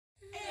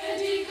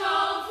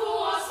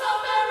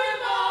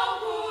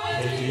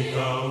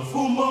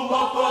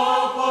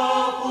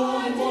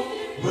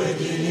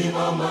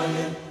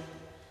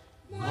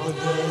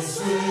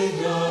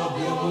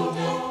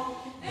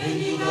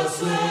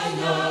Good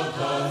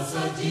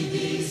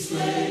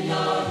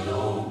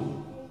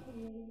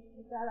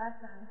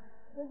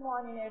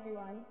morning,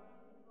 everyone.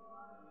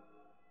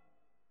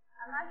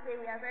 I must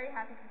say we are very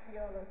happy to see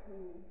all of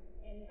you.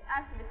 And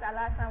as Mr.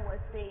 Alasan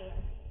was saying,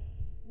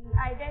 we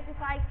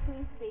identified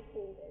key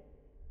stakeholders.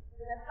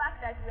 So the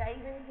fact that we are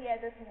even here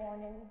this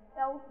morning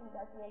tells you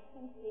that we are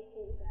key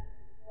stakeholders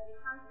when it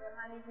comes to the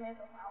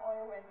management of our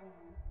oil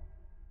revenue.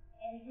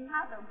 And we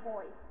have a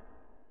voice.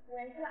 To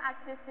ensure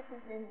active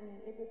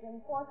citizenry, it is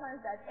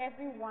important that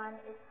everyone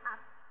is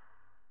asked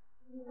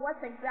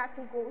what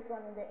exactly goes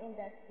on in the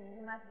industry.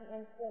 You must be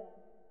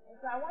informed. And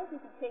so I want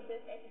you to take this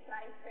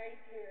exercise very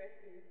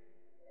seriously.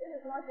 This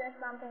is not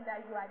just something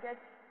that you are just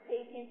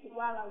taking to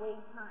while away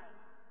time.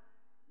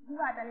 You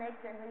are the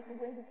next generation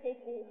going to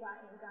take over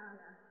in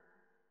Ghana.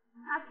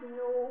 You have to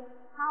know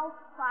how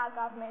far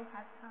government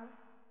has come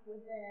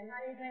with the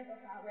management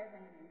of our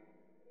revenue.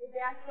 If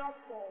there are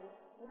shortfalls,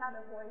 you have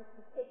a voice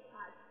to take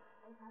part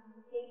and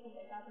participate in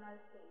the government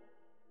space.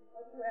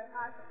 Because you are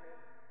part of it.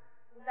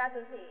 Is that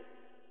okay?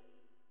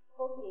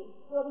 Okay,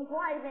 so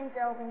before I even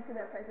delve into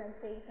the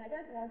presentation, I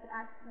just want to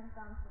ask you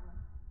something.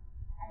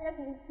 I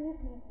just need two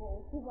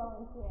people, two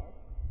volunteers.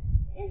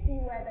 If you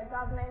were the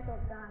government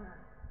of Ghana,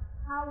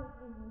 how would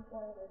you use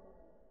oil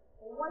revenue?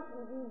 Or what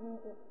would you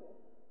use it for?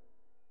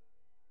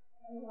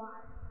 And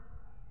why?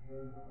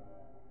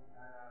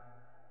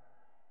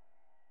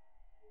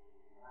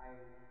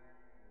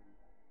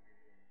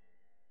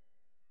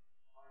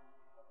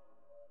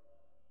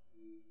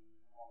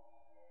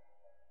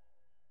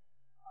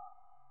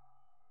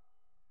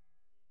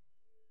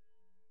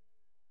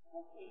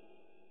 Okay.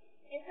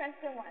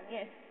 Interesting one,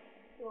 yes.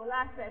 So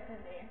last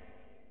person there.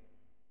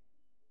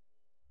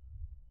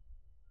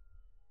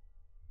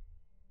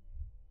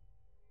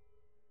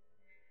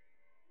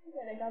 If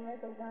you're the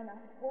government of Ghana,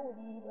 what would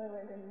you use oil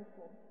revenue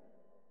for?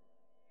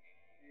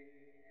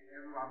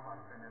 Everyone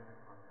must benefit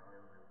from the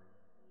oil revenue.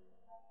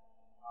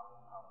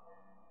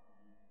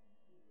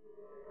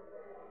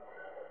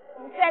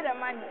 You share the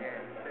money.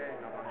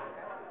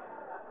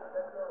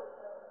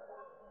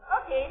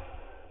 Okay.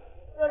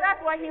 So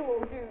that's what he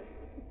will do.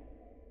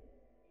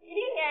 You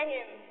didn't hear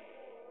him.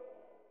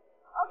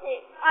 Okay,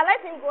 I'll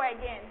let him go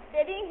again.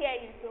 They didn't hear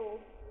you, so.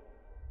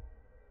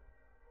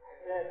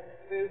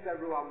 Since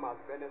everyone must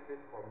benefit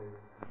from it,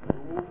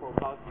 we move from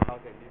house to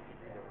house and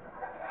distribute them.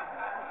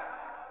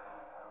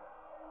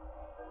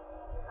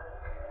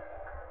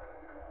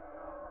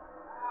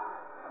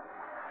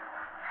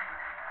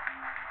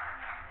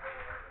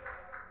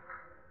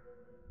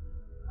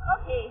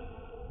 Okay.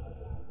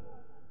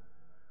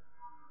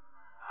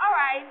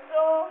 Alright,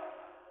 so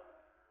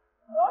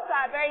those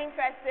are very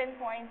interesting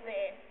points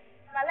there.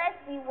 But let's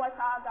see what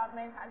our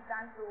government has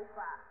done so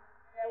far.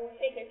 Then we'll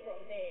take it from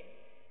there.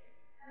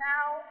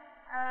 Now,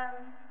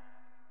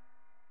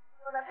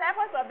 for the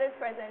purpose of this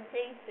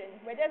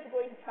presentation, we're just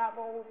going to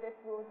travel this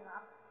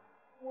roadmap.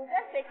 We'll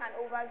just take an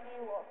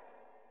overview of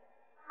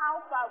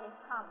how far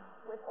we've come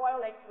with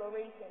oil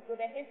exploration, so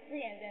the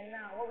history and then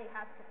now what we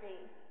have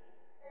today.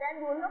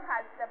 Then we'll look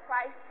at the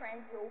price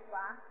trend so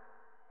far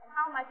and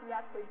how much we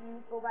have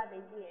produced over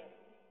the years.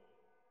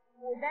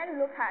 We'll then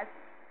look at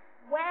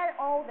where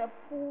all the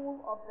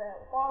pool of the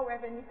oil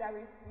revenues that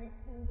we've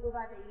received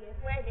over the years,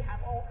 where they have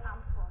all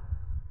come from,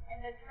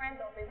 and the trend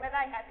of it, whether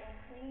it has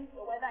increased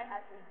or whether it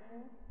has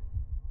reduced.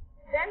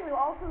 Then we'll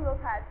also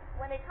look at,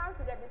 when it comes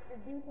to the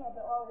distribution of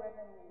the oil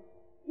revenue,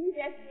 you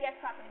just get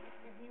up and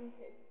distribute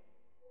it.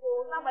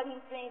 So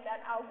somebody's saying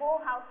that I'll go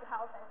house to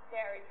house and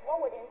share it.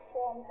 What would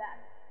inform that?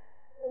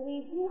 So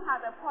we do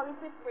have a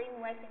policy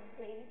framework in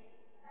place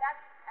that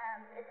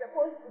is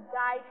supposed to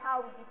guide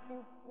how we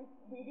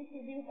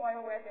distribute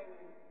oil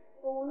revenue.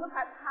 So we'll look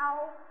at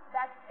how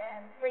that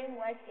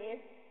framework is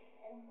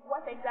and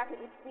what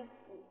exactly it speaks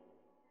to.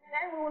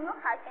 Then we will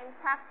look at in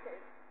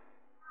practice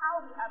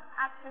how we have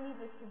actually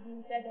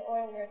distributed the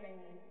oil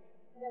revenue.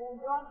 Then we'll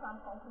draw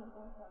some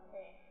conclusions from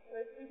there. So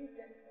it's really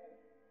simple.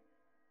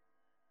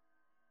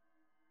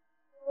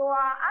 So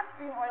our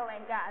upstream oil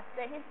and gas,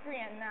 the history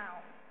and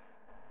now.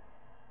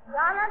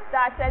 Ghana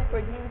started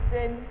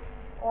producing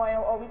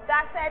oil, or we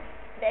started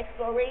the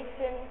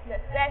exploration,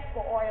 the search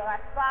for oil as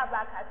far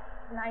back as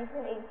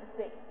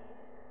 1986.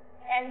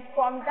 And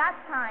from that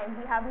time,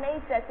 we have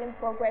made certain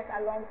progress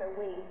along the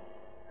way.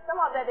 Some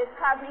of the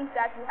discoveries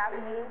that we have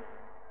made,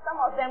 some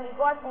of them we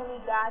got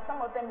only gas, some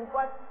of them we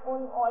got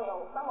only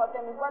oil, some of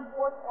them we got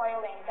both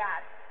oil and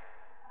gas.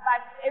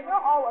 But it's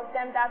not all of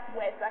them that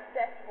were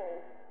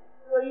successful.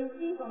 So you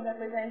see from the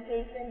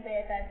presentation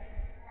there that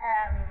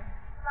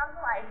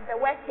something like the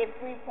West Cape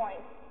 3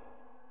 Point,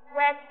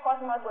 where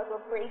Cosmos was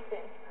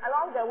operating,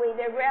 along the way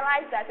they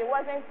realized that they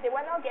were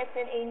not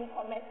getting any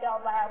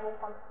commercial viable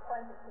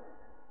quantity.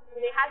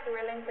 So they had to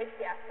relinquish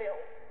their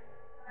field.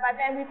 But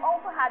then we've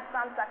also had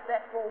some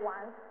successful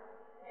ones.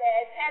 The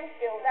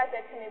 10 field, that's the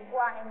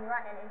Tinebua and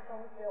Ra and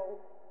Insom field,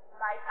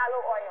 by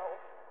Tallow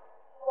Oil.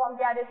 From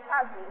their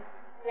discovery,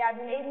 they have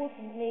been able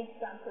to make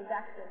some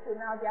production, so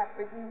now they are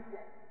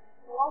producing.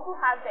 We also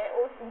have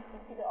the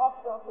OCTP, the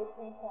offshore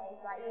fishery points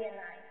by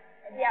ENI,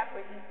 and and they are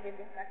produced, they've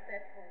been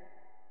successful.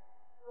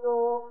 So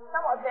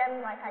some of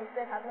them, like I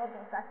said, have not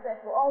been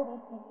successful. All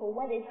these people,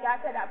 when they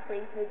started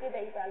appraisal, they did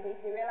the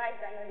evaluation, they realized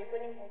that no, they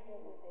couldn't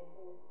continue with their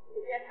goals.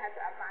 They just had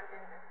to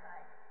abandon the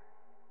site.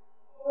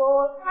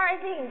 So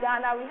currently in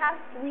Ghana, we have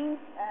three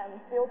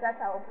fields that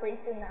are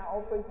operating now,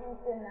 or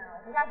producing now.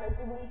 We have the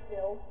Jubilee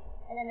field,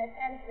 and then the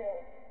 10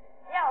 field.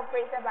 They are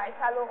operated by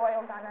Shallow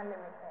Oil Ghana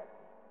Limited.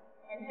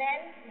 And then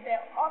the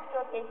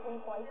offshore casing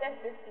point just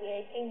this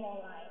year came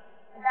online,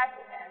 and that's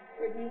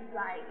produced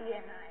by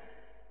ENI.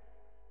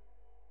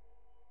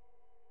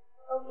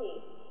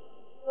 Okay,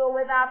 so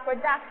with our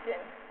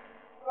production,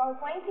 from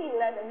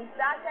 2011, we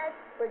started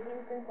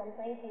producing from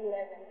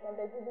 2011 from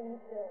the Jubilee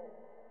field.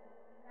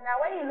 Now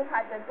when you look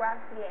at the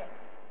graph here,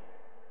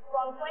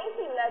 from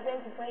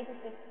 2011 to 2016,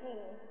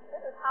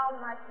 this is how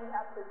much we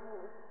have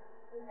produced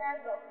in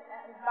terms of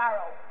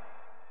barrels.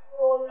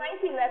 So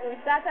 2011, we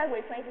started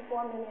with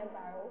 24 million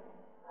barrels.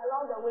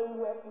 Along the way, we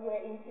were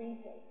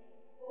increasing.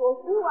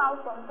 So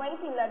throughout from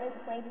 2011 to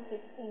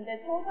 2016, the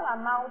total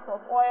amount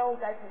of oil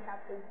that we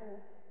have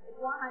produced is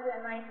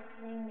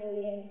 193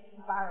 million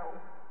barrels.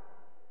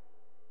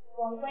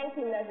 From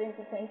 2011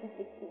 to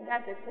 2016,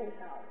 that's the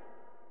total.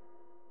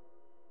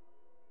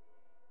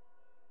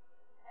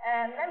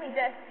 Let me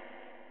just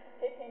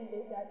take in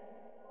this that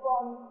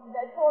from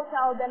the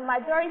total, the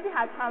majority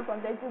has come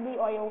from the Jubilee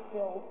oil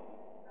field,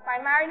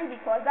 primarily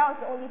because that was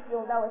the only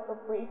field that was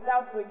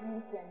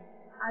producing.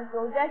 And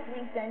so just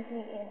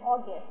recently in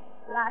August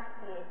last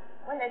year,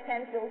 when the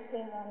 10 fields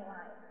came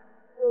online,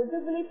 so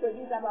Jubilee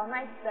produced about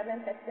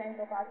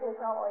 97% of our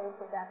total oil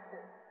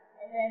production.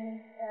 And then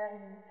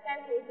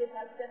 10 fields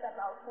has just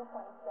about 2.7%.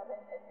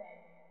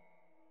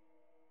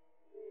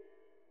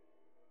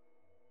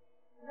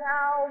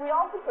 Now, we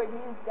also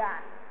produce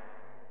gas.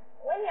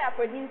 When we are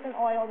producing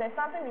oil, there's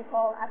something we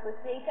call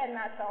associated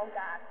natural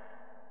gas.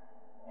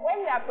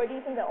 When we are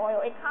producing the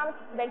oil,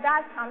 the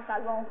gas comes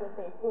along with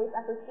it, so it's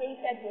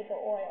associated with the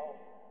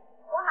oil.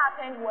 What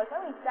happened was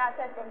when we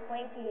started from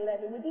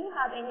 2011, we didn't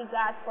have any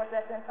gas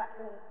processing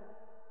facilities.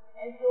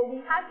 And so we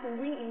had to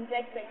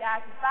re-inject the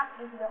gas back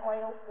into the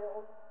oil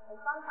field,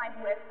 and sometimes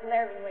we're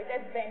flaring, we're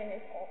just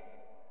burning it off.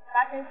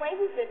 But in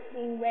 2015,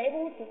 we were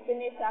able to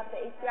finish up the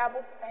ACEP gas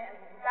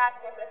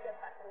processing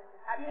facility.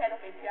 Have you heard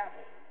of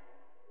ACEP?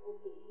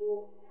 Okay,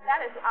 so that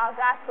is our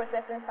gas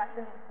processing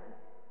facility.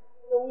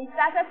 So we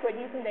started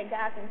producing the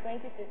gas in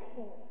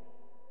 2015.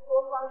 So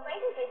from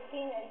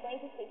 2015 and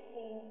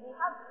 2016, we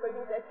have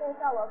produced a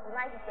total of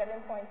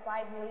 97.5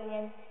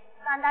 million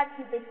standard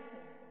cubic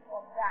feet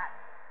of gas.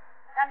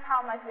 That's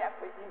how much we have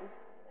produced,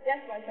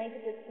 just from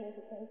 2015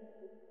 to 2016.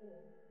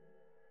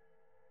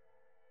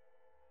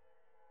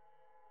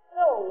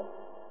 So,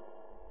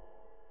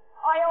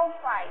 oil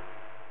price.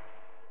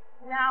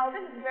 Now,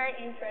 this is very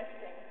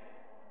interesting.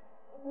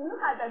 If you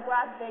look at the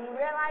graph there, you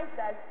realize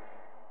that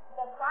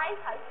the price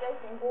has just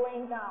been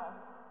going down.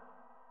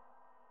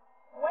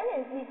 When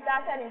we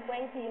started in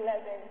 2011,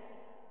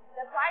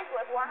 the price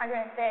was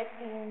 $113 per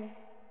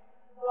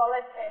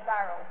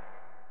barrel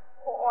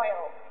for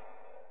oil.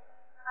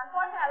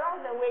 Unfortunately,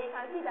 along the way, you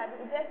can see that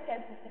it just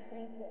kept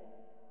decreasing.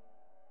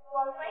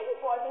 From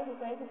 2014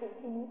 to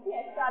 2015, you see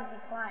a sharp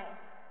decline,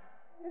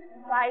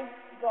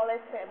 $55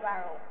 per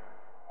barrel.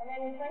 And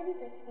then in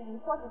 2016,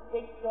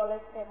 $46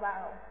 per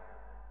barrel.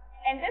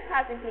 And this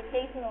has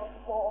implications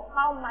for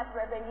how much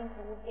revenue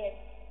you will get.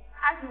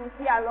 As you will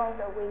see along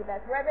the way,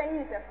 that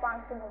revenue is a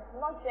function of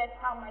not just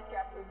how much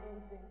you are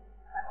producing,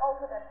 but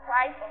also the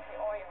price of the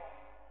oil.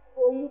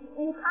 So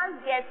you can't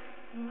get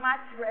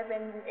much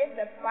revenue if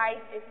the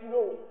price is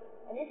low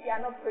and if you are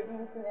not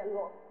producing a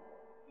lot.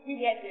 You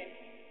get it?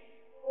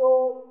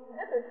 So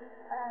this is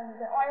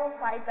the oil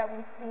price that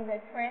we've seen the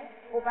trend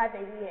over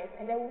the years,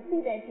 and then we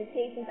see the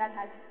implications that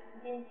has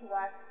been to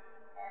us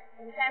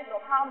in terms of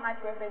how much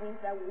revenues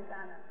that we've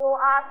done. So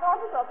our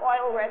sources of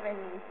oil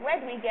revenues, where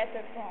do we get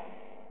it from?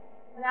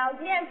 Now,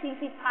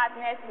 GMPC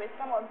partners with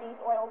some of these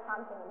oil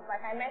companies,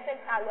 like I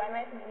mentioned Carlo, I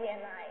mentioned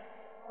ENI.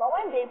 But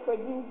when they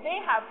produce, they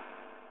have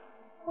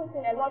put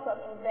in a lot of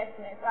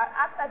investment. But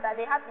after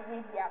that, they have to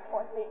reach their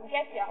cost, they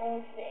get their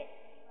own share.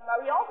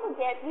 But we also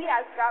get, we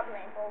as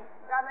government of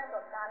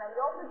Ghana,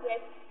 we also get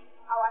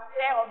our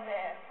share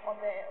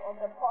of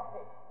the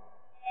profit.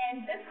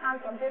 And this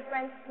comes from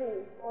different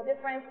pools or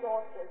different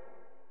sources.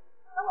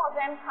 Some of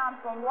them come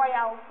from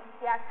royalties.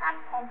 They are tax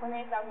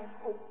components that we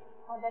put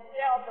on the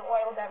share of the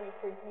oil that we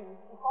produce.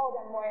 We call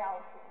them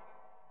royalties.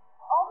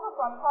 Also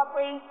from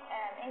corporate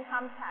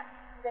income tax.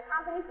 The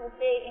companies will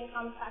pay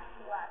income tax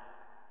to us.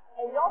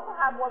 And we also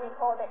have what we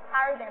call the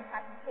carried and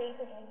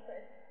participated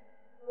interest.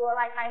 So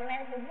like I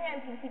mentioned,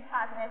 GMPC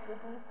partners with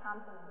these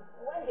companies.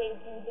 When they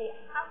do, they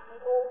have to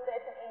hold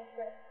certain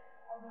interest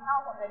on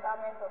behalf of the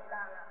government of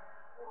Ghana.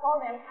 We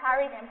call them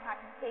carried and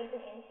participated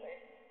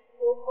interest.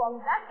 So from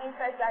that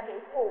interest that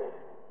they hold,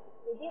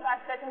 they give us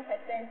certain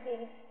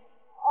percentage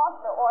of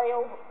the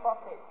oil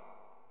profit.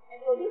 And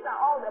so these are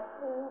all the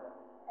pools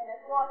and the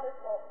sources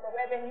of the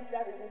revenues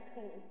that we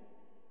receive.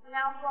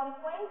 Now from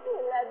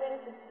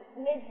 2011 to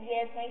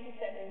mid-year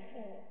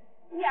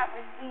 2017, we have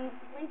received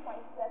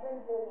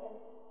 3.7 billion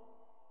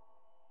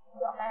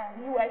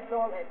US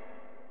dollars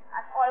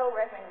as oil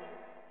revenue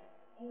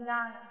in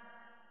Ghana.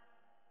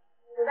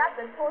 So that's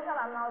the total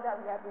amount that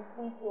we have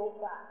received so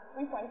far,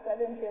 3.7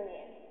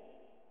 billion.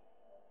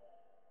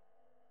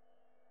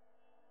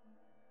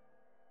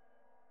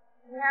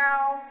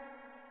 Now,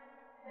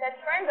 the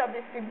trend of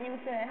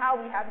distribution and how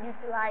we have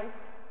utilized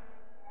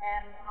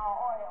our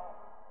oil.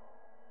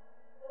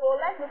 So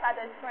let's look at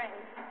the trend.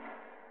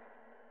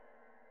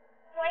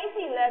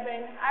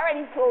 2011, I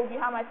already told you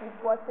how much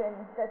we've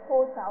gotten, the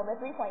total, the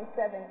 3.7.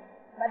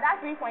 But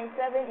that 3.7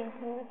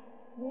 includes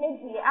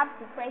mid-year up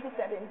to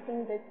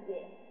 2017 this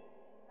year.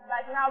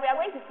 But now we are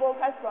going to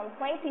focus from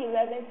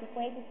 2011 to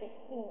 2016.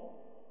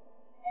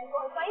 And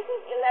from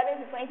 2011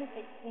 to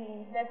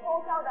 2016, the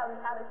total that we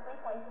have is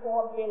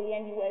 3.4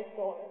 billion US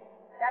dollars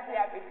that we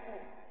have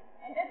received.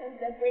 And this is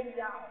the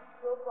breakdown.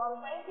 So from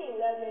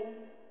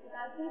 2011, you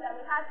can see that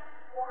we had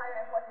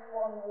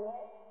 444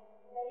 million.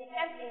 Then we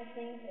kept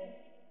increasing.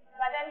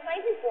 But then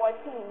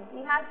 2014,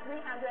 we had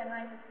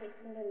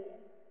 396 million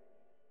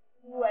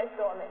US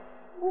dollars.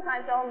 Who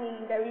can tell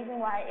me the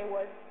reason why it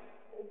was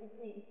a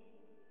decrease?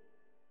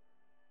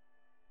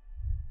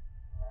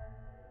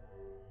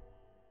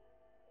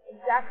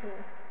 Exactly.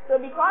 So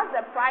because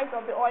the price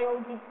of the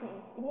oil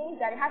decreased, it means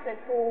that it has a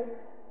toll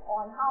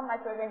on how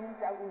much revenues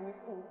that we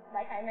receive,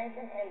 like I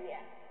mentioned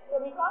earlier. So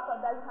because of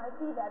that, you can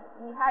see that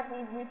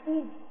we've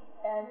received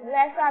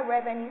lesser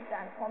revenues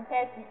than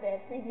compared to the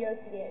previous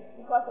years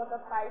because of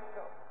the price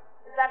drop.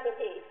 Is that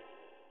okay?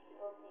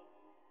 Okay.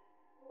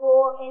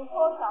 So in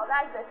total,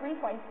 that's the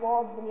 3.4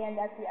 billion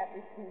that we have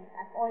received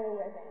as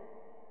oil revenue.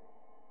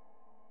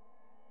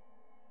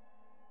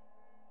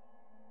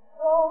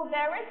 So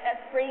there is a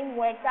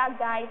framework that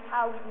guides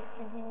how we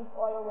distribute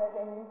oil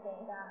revenues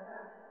in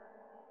Ghana.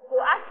 So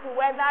as to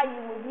whether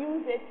you would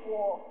use it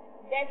for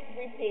debt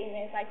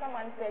repayments, like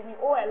someone said, we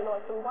owe a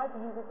lot, so we want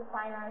to use it to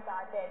finance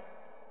our debt.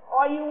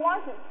 Or you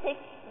want to take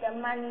the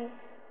money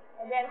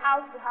and then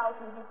house to house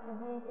we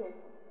distribute it.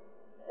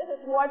 This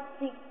is what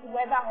speaks to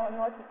whether or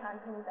not you can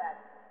do that.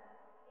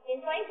 In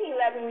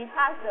 2011, we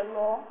passed the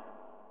law,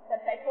 the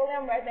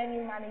Petroleum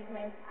Revenue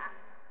Management Act.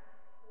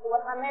 It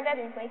was amended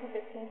in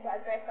 2015 to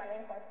address some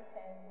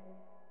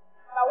inconsistencies.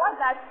 But what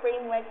that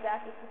framework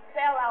does is to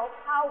spell out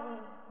how we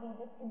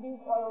distribute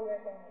oil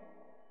revenue.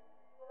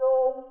 So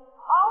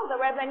all the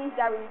revenues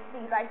that we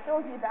receive, I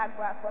showed you that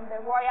graph from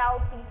the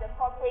royalties, the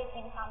corporate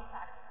income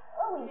tax.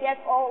 When we get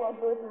all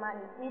of those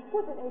money, we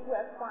put it into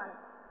a fund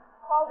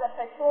called the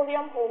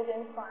Petroleum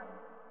Holding Fund.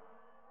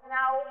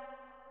 Now,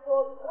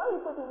 so when we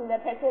put it in the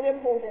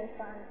Petroleum Holding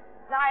Fund,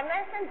 now I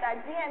mentioned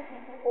that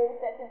GNPC holds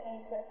certain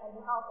interests on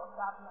behalf of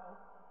government.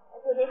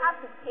 So they have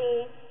to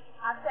pay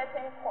a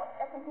certain cost,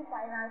 equity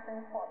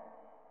financing cost.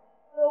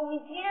 So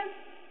we give,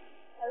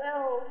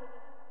 hello,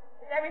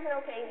 is everything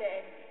okay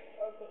there?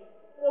 Okay.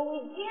 So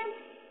we give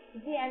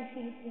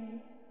GNPC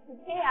to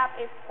pay up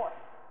its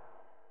cost.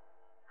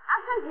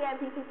 After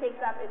GNPC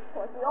takes up its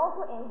cost, we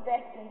also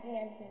invest in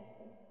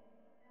GNPC.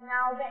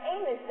 Now the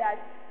aim is that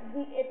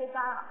it is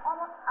our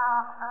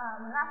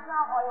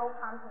national oil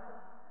company,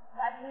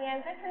 but we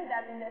envision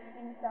that in the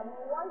future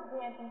we want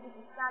GNPC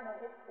to stand on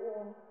its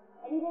own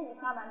and even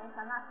become an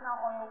international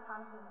oil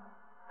company.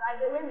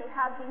 Like the way we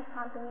have these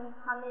companies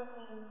coming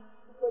in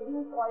to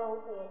produce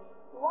oil here.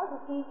 We want to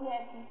see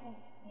GNPC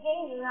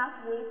gain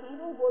enough weight to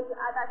even go to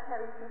other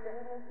territories and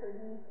even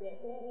produce there.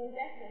 So we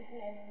invest in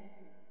GNPC.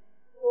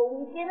 So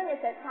we've given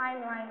it a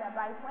timeline that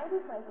by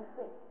 2026,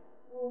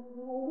 we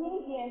will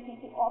wean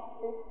GNPC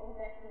off this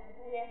investment.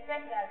 We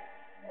expect that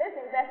this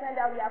investment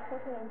that we are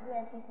putting in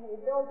GNPC will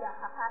build their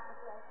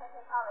capacity and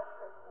technical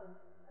expertise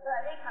so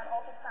that they can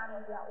also stand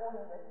on their own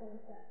in the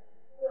future.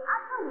 So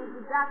after we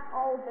deduct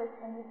all this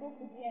and we give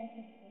to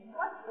GNPC,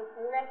 what is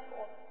left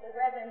of the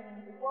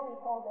revenue is what we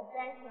call the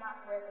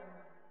benchmark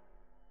revenue.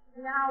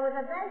 Now with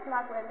the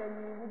benchmark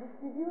revenue, we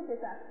distribute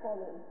it as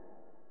follows.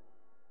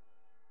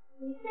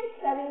 We take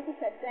 70%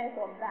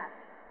 of that,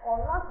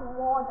 or not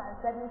more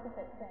than 70%,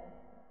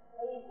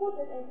 and we put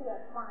it into a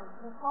fund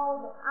we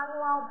call the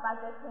Annual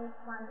Budgeting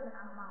Funding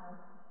Amount,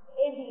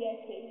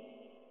 ABSA.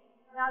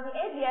 Now the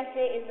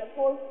ABSA is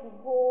supposed to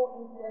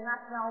go into the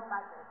national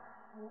budget.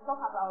 We'll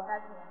talk about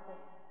that in a bit.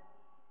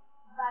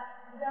 But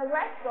the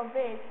rest of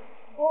it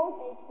goes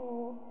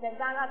into the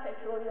Ghana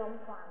Petroleum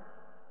Fund.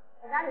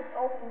 And that is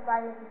also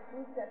divided into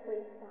two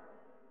separate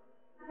funds.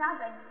 We have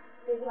the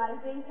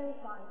Stabilization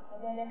Fund and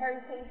then the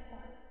Heritage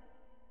Fund.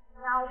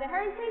 Now the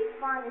Heritage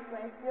Fund is to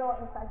ensure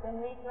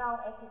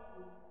intergenerational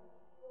equity.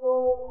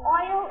 So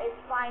oil is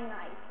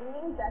finite. It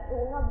means that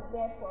it will not be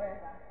there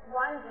forever.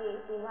 One day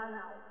it will run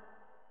out.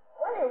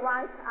 When it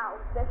runs out,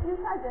 the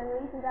future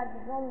generation that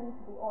did not meet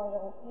the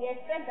oil, we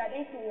expect that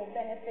they too will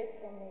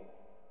benefit from it.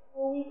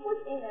 So we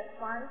put in a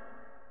fund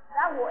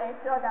that will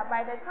ensure that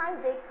by the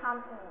time they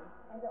come in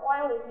and the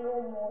oil is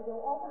no more, they will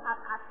also have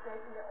access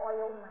to the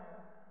oil money.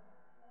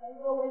 And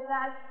so with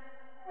that,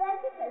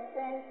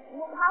 30%,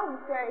 how we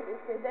share it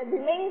is that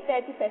the remaining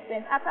 30%,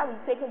 after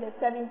we've taken the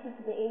 70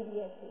 to the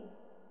ABSA,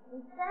 we We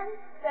send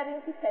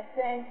 70%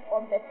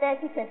 of the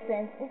 30%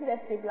 into the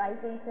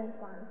stabilization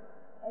fund,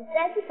 and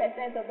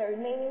 30% of the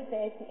remaining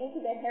 30%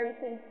 into the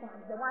heritage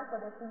fund, the one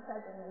for the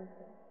future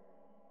generation.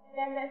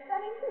 Then the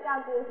 70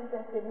 that goes into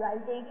the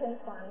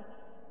stabilization fund,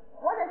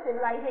 what the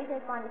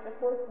stabilization fund is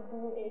supposed to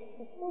do is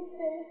to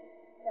cushion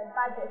the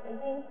budget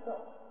against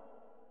shock.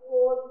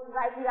 So,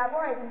 like we have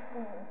already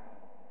seen,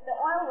 the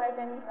oil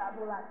revenues are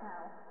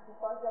volatile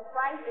because the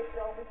price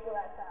itself is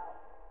volatile.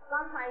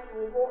 Sometimes it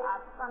will go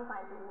up,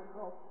 sometimes it will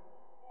drop.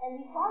 And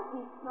because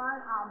we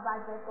plan our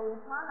budget or we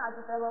plan our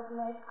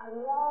development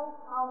along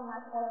how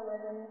much oil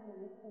revenue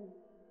we receive,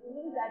 it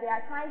means that there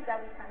are times that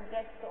we can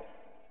get shocked.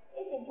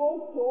 If it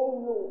goes so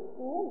low,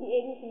 we won't be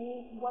able to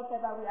meet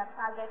whatever we have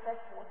targeted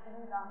for to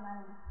use our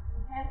money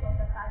in terms of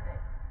the budget.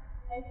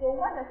 And so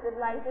what the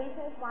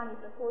stabilization fund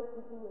is supposed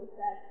to do is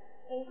that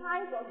in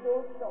times of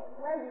those shocks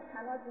where we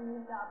cannot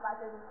meet our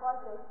budget because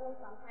there's been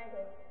some kind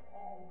of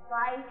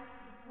price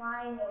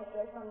decline or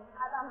there's some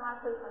other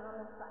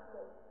macroeconomic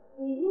factors,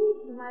 we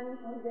use money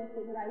from the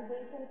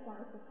stabilization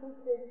fund to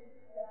cushion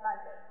the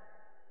budget.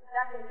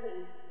 That's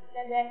okay.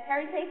 Then the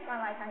heritage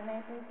fund, like I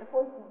mentioned, is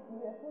supposed to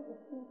be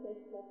keep it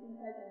for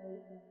future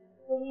generations.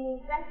 So we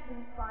invest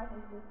these funds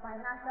into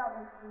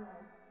financial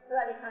instruments so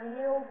that they can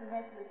yield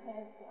net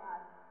returns to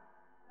us.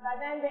 But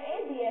then the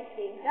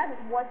ABSA, that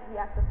is what we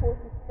are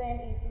supposed to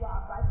spend into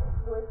our budget.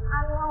 So it's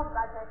annual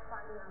budget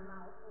funding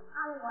amount. So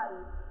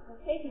annually, we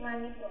take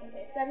money from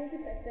the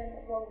 70%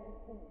 of what we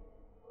receive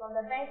from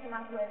the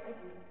benchmark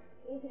revenue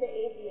into the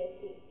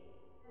ABSA.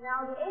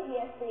 Now the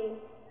ABSA,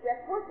 we are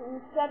supposed to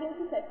use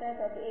 70%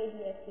 of the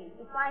ABSA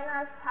to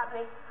finance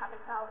public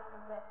capital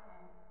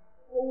investment.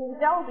 So we'll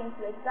delve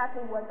into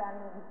exactly what that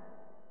means.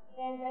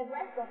 Then the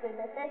rest of it,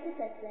 the 30%,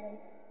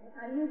 we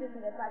can use it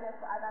in the budget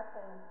for other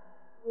things.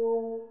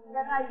 So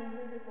whether you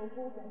use it for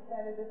goods and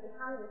services, it's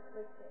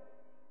unrestricted.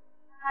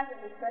 At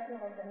the discretion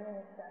of the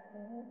minister to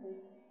use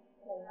it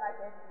for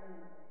budget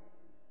needs.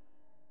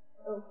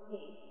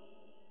 Okay.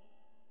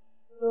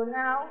 So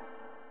now,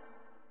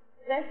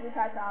 let's look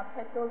at our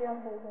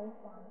petroleum holdings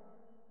fund.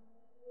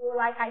 So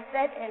like I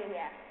said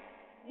earlier,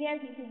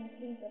 GNPC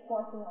receives a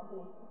portion of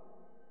it.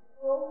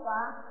 So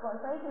far,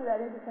 from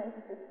 2011 to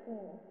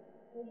 2016,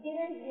 we've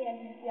given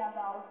GNPC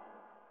about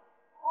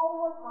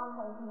almost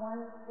 $1.1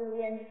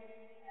 billion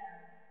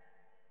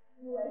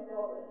US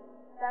dollars.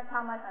 That's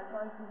how much has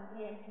gone to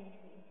GNPC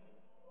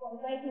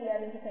from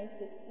 2011 to 2016.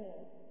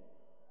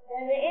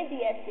 Then the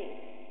ABSA,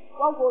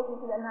 what goes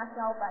into the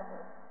national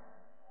budget?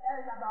 That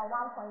is about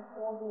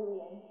 $1.4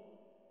 billion.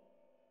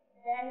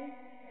 Then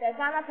the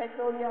Ghana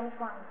Petroleum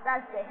Fund,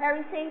 that's the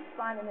Heritage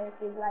Fund and the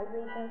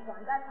Stabilization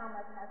Fund, that's how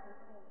much it has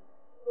received.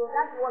 So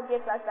that's what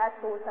gives us that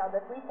total,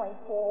 the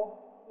 $3.4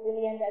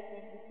 billion that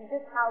we received.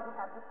 This is how we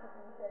have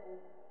distributed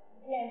it.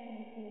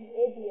 GNPC,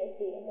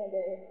 ABSA, and then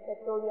the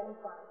Petroleum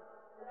Fund.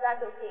 Is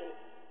that okay?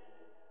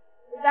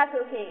 Is that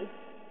okay?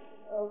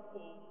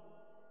 Okay.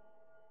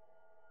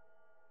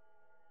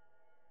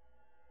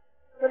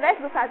 So let's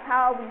look at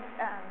how we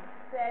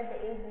said the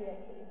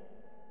ABSA.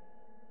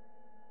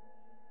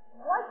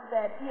 What's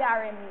the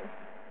PRMU?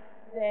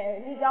 The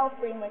legal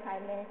framework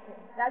I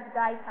mentioned. That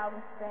guides how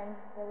we spend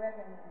the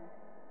revenue.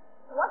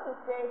 What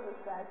it says is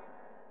that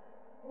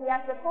we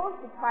are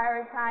supposed to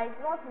prioritize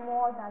not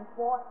more than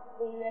 4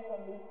 areas of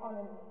the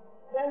economy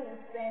when we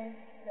spend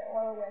the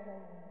oil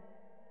revenue.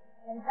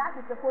 And that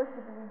is supposed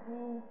to be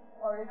reviewed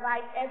or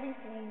revised every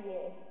 3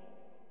 years.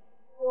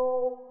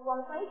 So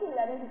from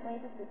 2011 to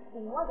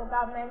 2016, what the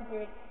government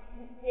did,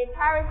 they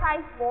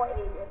prioritized 4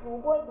 areas.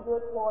 We'll go into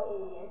those 4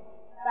 areas.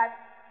 But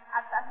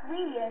after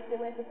 3 years,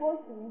 they were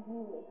supposed to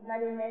review it,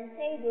 but they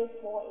maintained those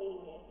 4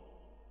 areas.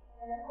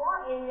 And the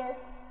 4 areas,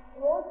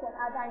 roads and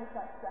other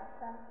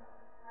infrastructure,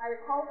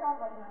 agricultural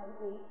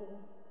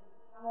modernization,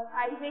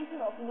 amortization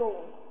of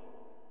loans,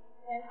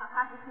 and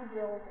capacity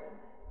building.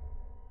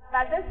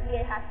 But this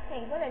year has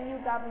changed. When the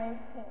new government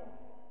came,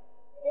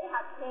 they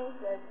have changed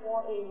the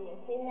 4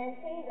 areas. They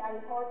maintained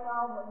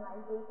agricultural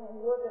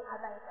modernization, roads and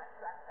other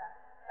infrastructure.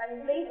 But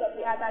in place of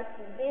the other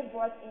 2, they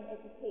brought in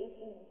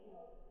education and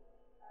health.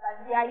 But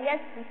we are yet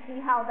to see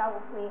how that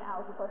will play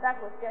out because that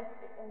was just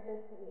in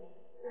this year.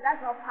 So that's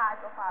not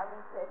part of our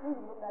research. We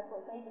will look at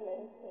for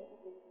 2011 to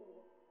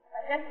 2016.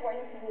 But just for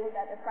you to know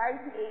that the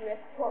priority areas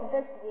from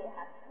this year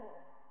have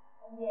changed.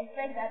 And we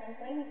expect that in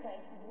 2020,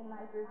 we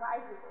might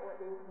revise it or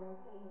they will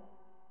maintain it.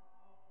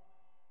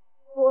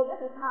 So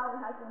this is how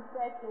it has been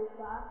said so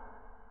far.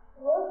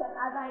 Roads and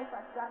other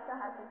infrastructure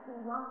has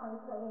received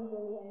 $1.7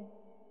 billion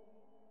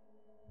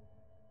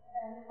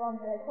from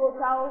the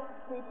total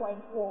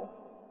 3.4.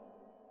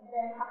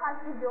 The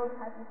capacity build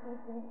has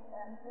received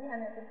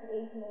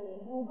 $358 million.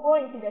 We'll go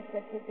into the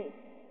specifics.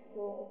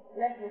 So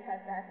let's look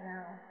at that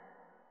now.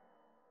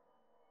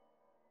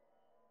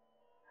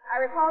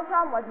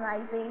 Agricultural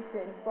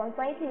modernization from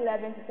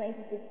 2011 to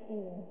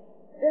 2016.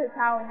 This is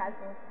how it has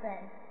been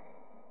spent.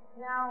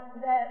 Now,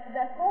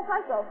 the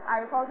focus of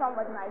agricultural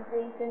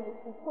modernization is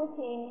to put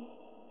in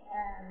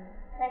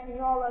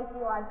technology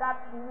or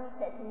adapt new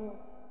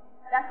techniques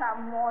that are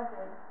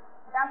modern,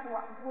 that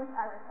will boost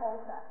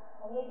agriculture.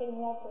 or make it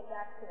more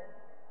productive.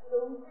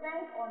 So we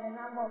spent on a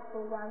number of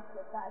programs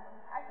for that,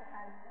 as you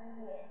can see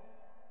here.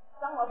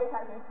 Some of it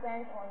has been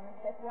spent on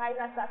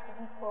fertilizer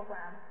subsidy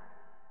program.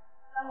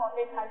 Some of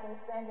it has been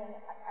spent on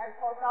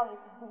agricultural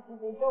institutions,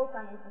 they built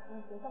some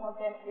institutions, some of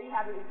them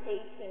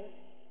rehabilitation,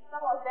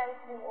 some of them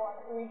too on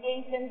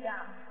irrigation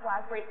dams for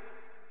agri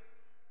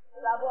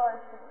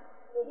laboratories.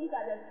 So these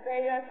are the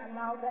various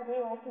amounts that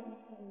they also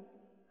received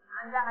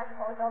under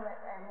agricultural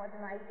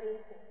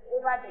modernization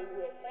over the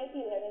year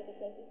 2011 to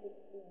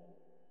 2016.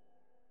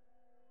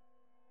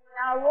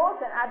 Now,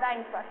 roads and other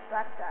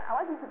infrastructure. I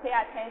want you to pay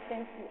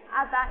attention to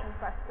other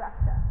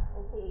infrastructure.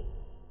 Okay.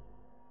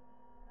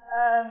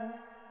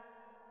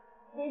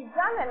 We've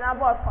done a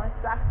number of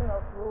construction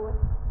of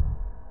roads,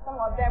 some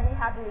of them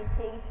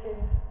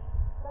rehabilitation,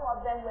 some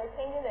of them we're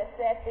changing the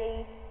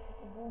surface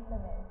to do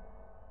cement.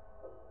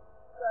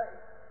 Sorry.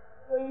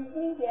 So you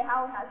see here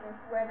how it has been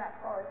spread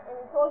across.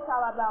 In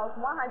total, about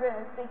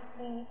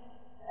 160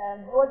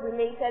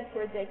 road-related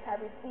projects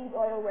have received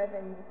oil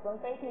revenue from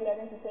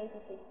 2011 to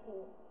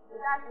 2016. So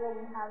that's what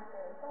we have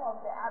there. Some of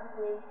the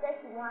upgrades,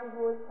 31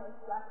 roads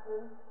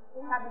constructed,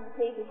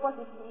 rehabilitated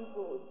 43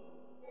 roads.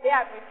 They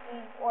have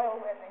received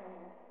oil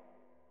revenue.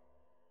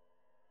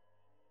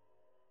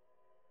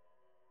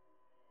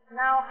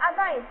 Now,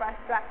 other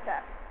infrastructure.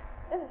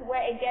 This is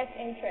where it gets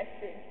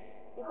interesting.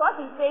 Because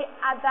we say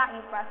other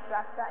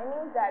infrastructure, it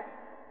means that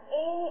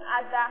any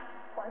other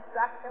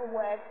construction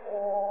work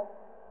or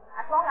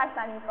as long as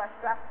an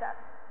infrastructure.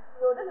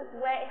 So this is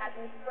where it has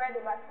been spread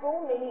over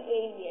so many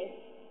areas.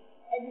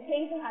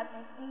 Education has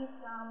received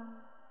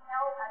some,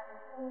 health has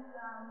received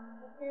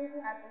some,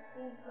 security has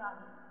received some.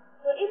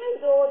 So even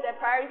though the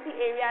priority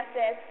area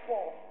says 4,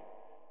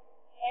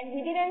 and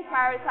we didn't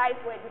prioritize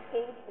for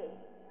education,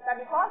 but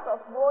because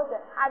of roads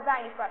and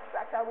other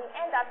infrastructure, we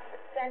end up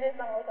sending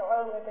some of the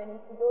oil revenue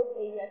to those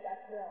areas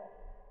as well.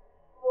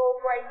 So,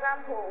 for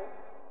example,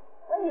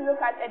 when you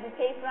look at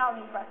educational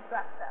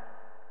infrastructure,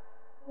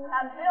 we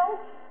have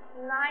built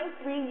 9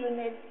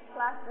 3-unit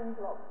classroom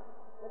blocks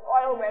with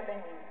oil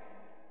revenue.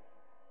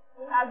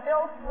 We have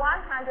built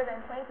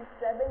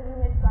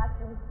 127-unit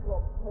classroom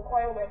blocks with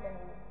oil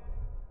revenue.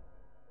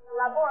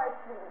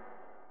 Laboratories,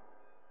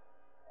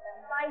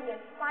 5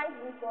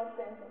 resource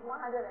centers, 107.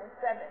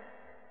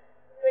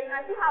 So you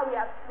can see how we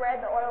have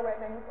spread the oil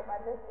revenue over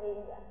this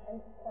area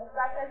and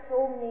constructed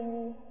so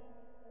many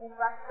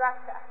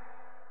infrastructure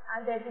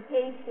and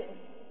education.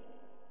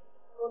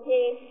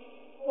 Okay,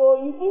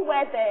 so you see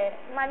where the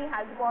money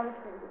has gone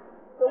to.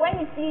 So when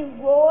you see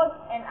roads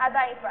and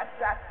other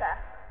infrastructure,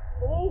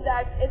 it means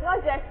that it's not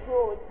just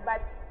roads,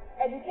 but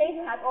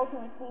education has also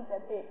received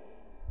a bit.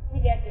 You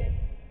get it?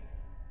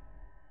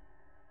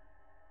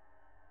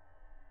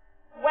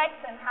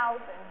 Works and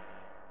housing.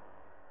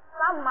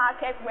 Some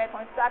markets were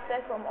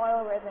constructed from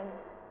oil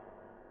revenue.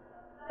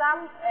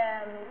 Some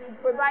we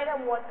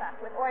provided water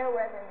with oil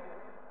revenue.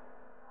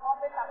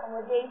 Office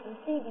accommodation,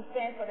 sea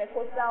defense for the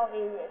coastal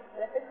areas,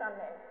 the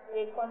fishermen.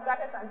 They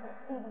constructed some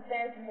sea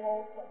defense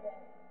walls for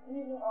them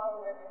using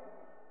oil revenue.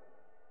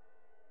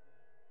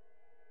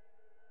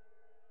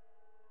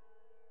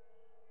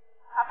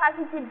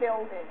 Capacity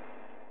building.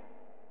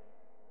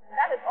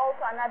 That is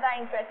also another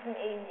interesting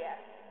area.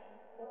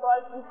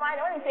 Because you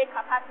find when you say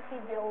capacity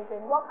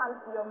building, what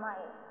comes to your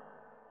mind?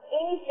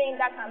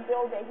 Anything that can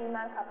build the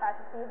human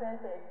capacity,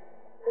 isn't it?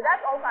 So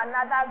that's also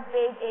another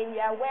big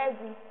area where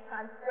we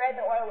can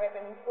spread the oil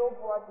revenue so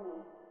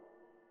broadly.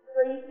 So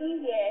you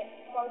see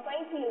here, from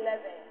 2011,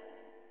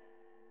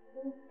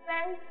 we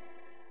spent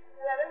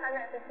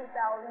 750,000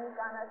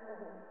 Ghana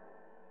cedis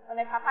on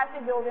a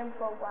capacity building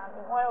program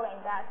in oil and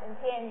gas in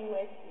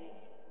KNUST.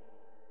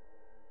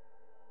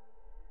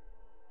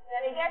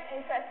 Then it gets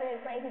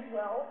interesting in 2012.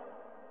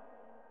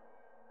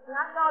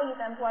 National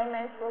Youth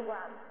Employment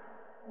Program,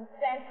 we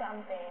sent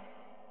something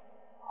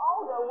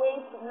all the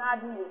way to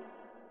NADMO.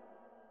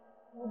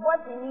 We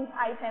bought relief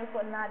items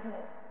for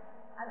NADMO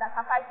and the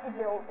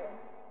capacity building.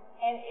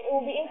 And it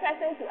will be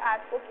interesting to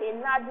ask, okay,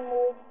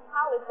 NADMO,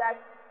 how is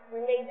that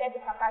related to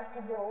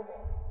capacity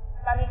building?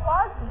 But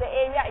because the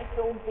area is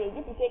so big,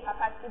 if you say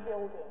capacity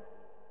building,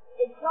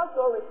 it's not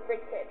so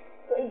restricted.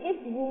 So it gives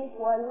room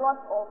for a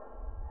lot of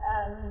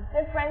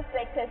different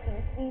sectors to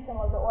receive some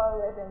of the oil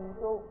revenue.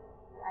 So,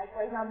 like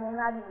for example,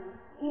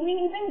 we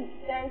even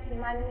sent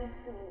money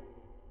to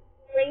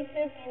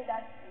creative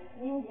industries,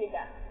 new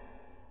bigger,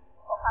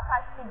 for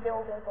capacity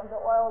building from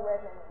the oil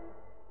revenue.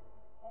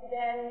 And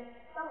then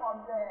some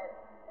of the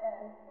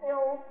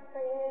skills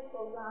training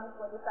programs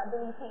for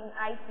disability in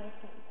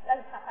ICT,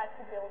 that's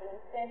capacity building,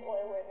 sent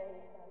oil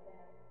revenue from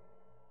them.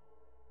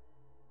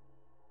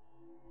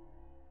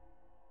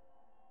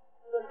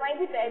 So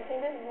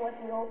 2013, this is what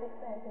we also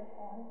spent it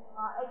on.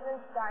 Our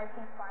exit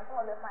guarantee fund,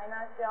 some of the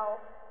financial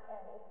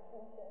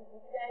institutions, we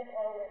sent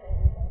oil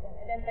revenue from them.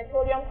 And then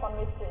Petroleum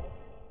Commission.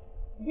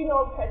 Do you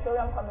know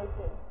Petroleum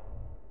Commission?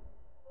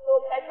 So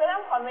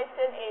Petroleum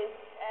Commission is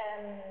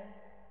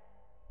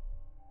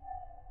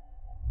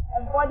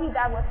a body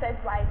that was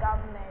set by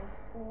government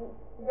to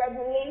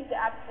regulate the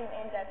upstream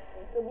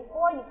industry. So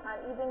before you can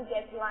even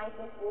get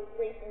license to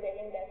operate in the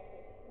industry,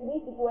 you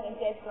need to go and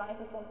get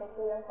license from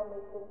Petroleum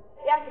Commission.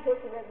 They are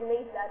supposed to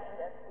regulate that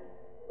industry.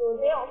 So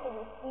they also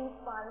receive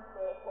funds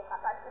there for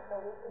capacity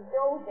building to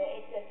build the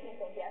expertise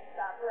of their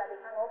staff so that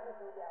they can also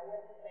do their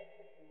work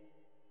effectively.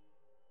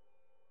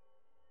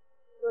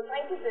 So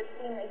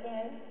 2015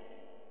 again,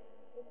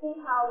 you see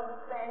how we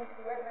spend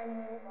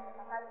revenues on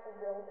capacity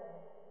building,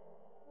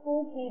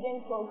 school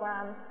feeding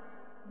programs,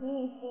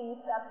 DEC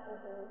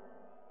subsidies,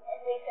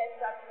 SHS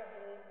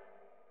subsidies,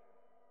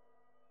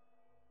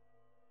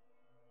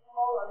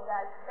 all of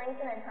that,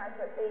 strengthening and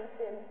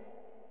transportation,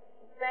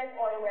 we spend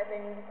oil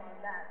revenues on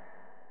that.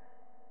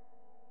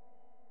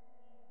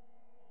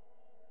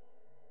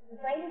 In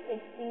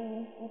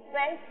 2016, we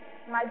spent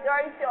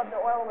majority of the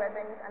oil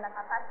revenues and the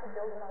capacity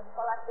building on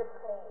scholarship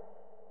claims.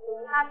 So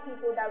we have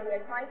people that we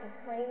are trying to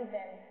train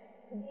them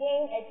to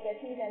gain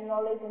expertise and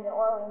knowledge in the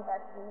oil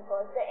industry,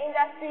 because the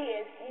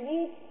industry you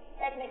need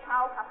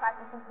technical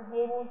capacity to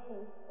be able to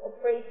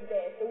operate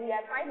there. So we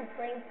are trying to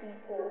train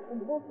people to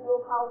boost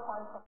local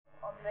content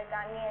of the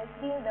Ghanaians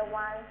being the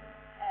ones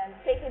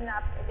taking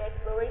up the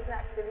exploration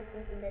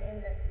activities in the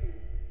industry.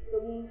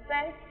 So we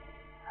spent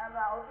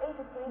about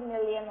 83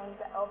 million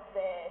of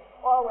the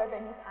oil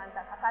revenues and the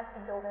capacity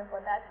building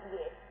for that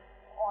year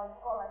on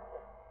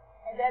scholarships.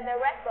 And then the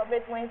rest of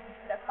it went to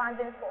the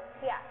funding for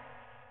PIAC,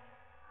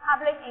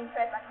 Public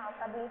Interest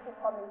Accountability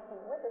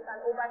Committee, which is an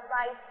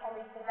oversight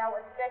committee that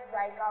was set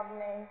by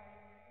government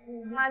to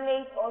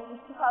manage or to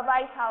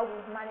supervise how we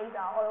manage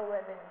our oil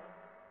revenues.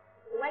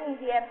 So when you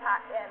hear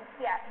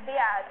PIAC,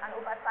 they are an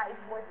oversight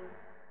body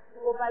to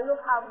overlook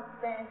how we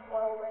spend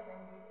oil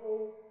revenue.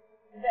 So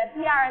the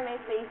PRMA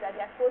says that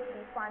they are supposed to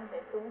be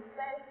funded, so we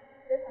spend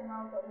this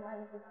amount of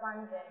money to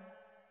fund them.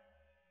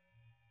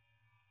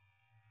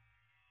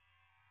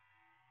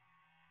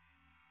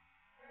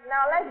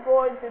 Now let's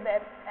go into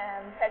the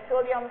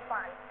petroleum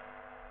fund,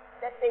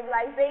 the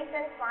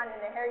stabilization fund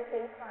and the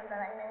heritage fund that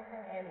I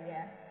mentioned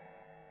earlier.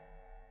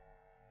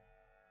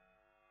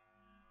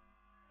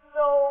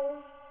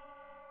 So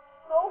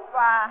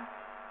far,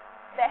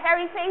 the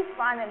heritage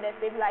fund and the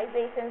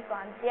stabilization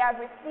fund, they have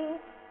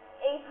received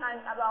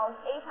about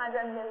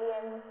 800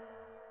 million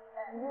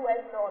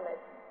US dollars.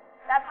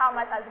 That's how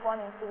much has gone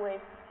into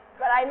it.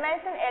 But I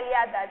mentioned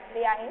earlier that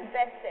they are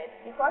invested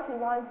because we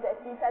want the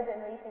future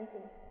generation to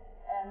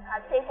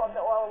partake of the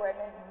oil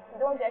revenue.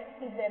 We don't just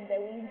keep them there,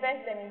 we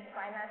invest them into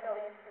financial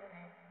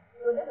instruments.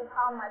 So this is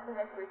how much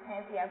net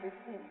returns we have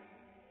received.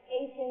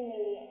 18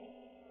 million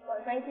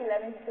from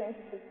 2011 to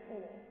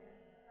 2016.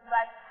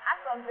 But as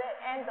of the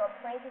end of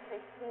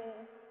 2016,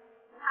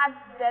 we had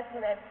just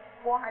left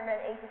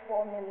 484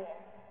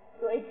 million.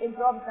 So it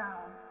dropped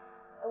down.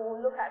 And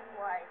we'll look at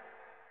why.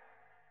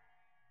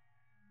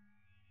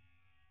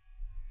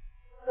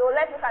 So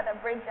let's look at the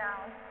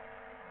breakdown.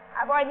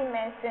 I've already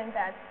mentioned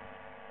that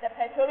the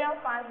petroleum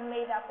fund is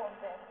made up of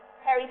the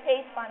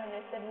heritage fund and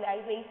the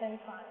stabilization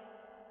fund.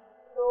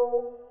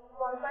 So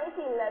from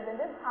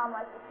 2011, this is how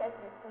much it kept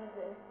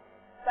receiving.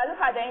 But look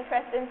at the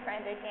interesting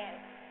trend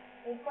again.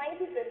 In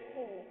 2015,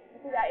 you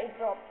see that it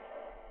dropped.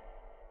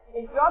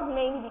 It dropped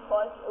mainly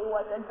because it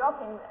was a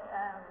drop in,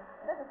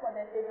 this is for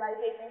the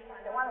stabilization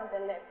fund, the one on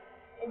the left.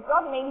 It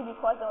dropped mainly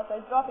because there was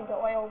a drop in the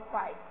oil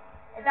price.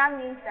 And that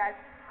means that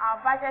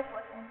our budget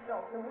was in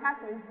shock, so we had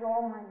to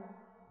withdraw money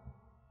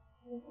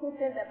to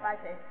cushion the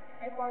budget.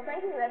 And from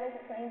 2011 to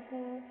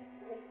 2016,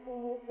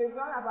 we've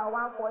withdrawn about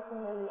 140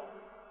 million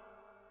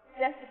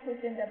just to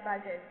cushion the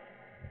budget.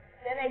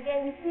 Then again,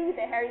 we see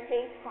the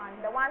heritage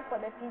fund, the one for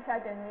the future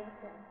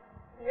generation.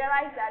 We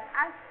realized that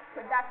as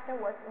production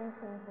was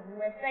increasing,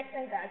 we were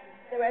expecting that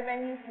the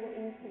revenues will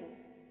increase.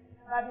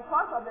 But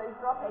because of the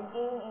drop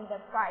again in the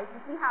price,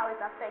 you see how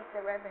it affects the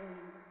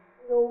revenue.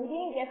 So we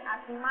didn't get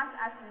as much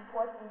as we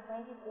got in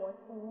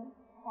 2014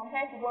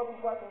 compared to what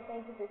we got in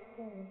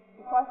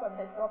 2015 because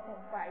of the drop in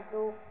price.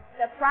 So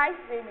the price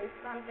rate is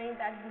something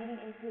that really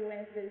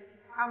influences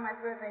how much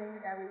revenue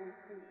that we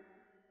receive.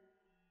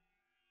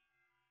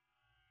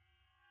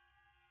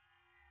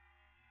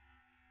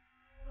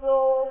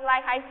 So,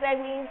 like I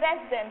said, we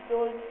invest them,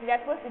 so we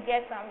are supposed to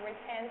get some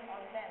returns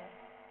on them.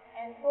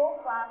 And so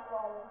far,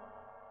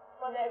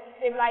 for the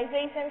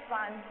stabilization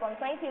fund, from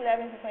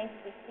 2011 to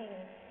 2016,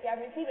 we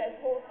have received a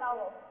total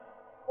of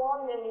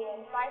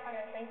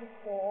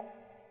 4,524,000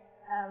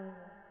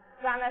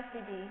 Ghana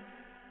cedi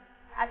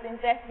as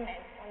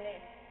investment on it.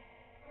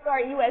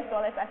 Sorry, US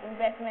dollars as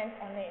investment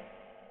on it.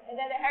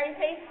 And then the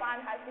heritage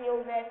fund has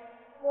yielded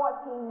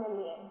 14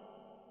 million.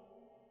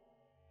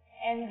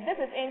 And this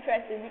is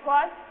interesting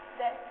because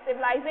the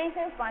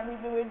stabilization fund,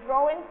 we've been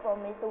withdrawing from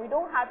it, so we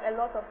don't have a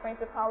lot of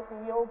principal to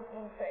yield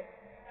interest.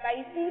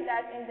 But you see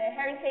that in the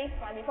heritage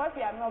fund, because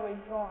we have not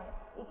withdrawn,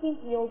 it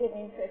keeps yielding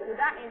interest. So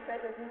that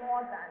interest is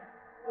more than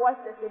what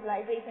the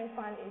stabilization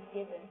fund is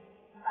giving.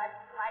 But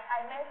like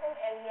I mentioned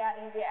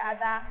earlier in the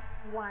other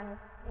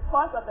one,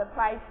 because of the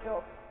price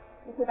drop,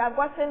 we could have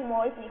gotten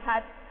more if we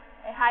had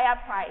a higher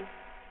price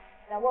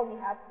than what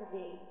we have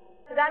today.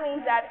 So that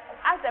means that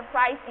as the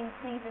price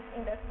increases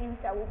in the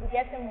future, we'll be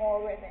getting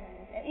more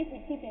revenues. And if we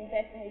keep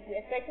investing it,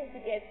 we're expecting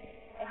to get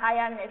a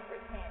higher net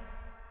return.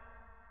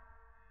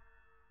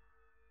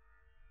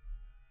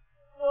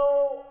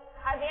 So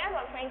at the end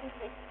of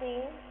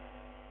 2016,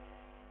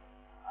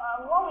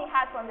 what we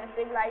had from the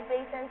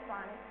stabilization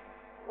fund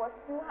was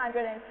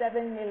 $207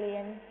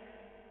 million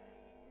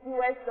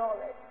US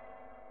dollars.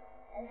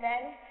 And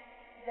then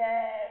the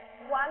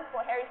one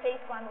for Heritage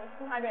Fund was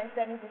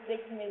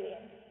 $276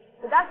 million.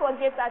 So that's what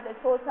gives us the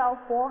total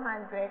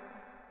 400.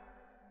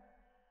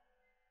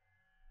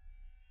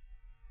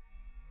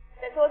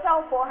 The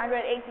total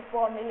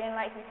 484 million,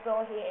 like we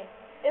saw here,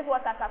 is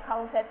what has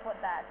accounted for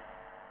that.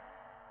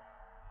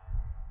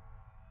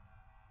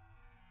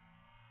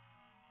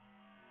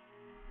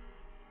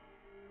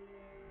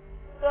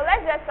 So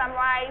let's just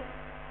summarize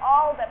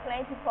all the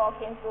plenty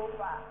talking so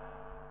far.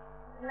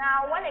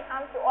 Now, when it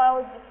comes to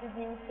oil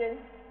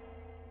distribution,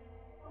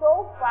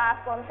 so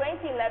far from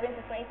 2011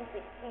 to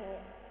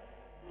 2016,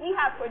 we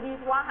have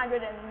produced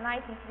 193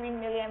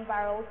 million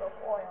barrels of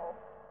oil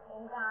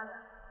in Ghana,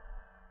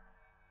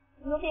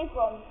 looking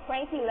from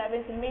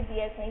 2011 to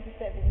mid-year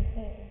 2017.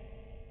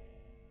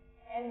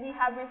 And we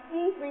have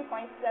received $3.7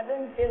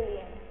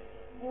 billion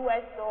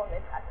US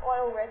dollars as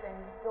oil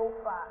revenue so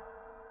far,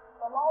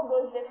 from all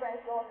those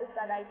different sources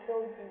that I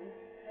showed you,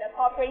 the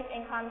corporate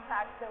income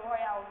tax, the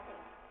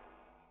royalties.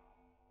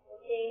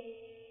 Okay?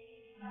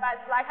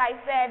 But like I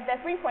said, the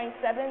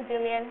 $3.7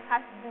 billion has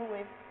to do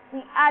with, we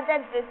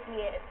added this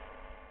year,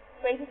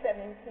 2017.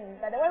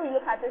 But when we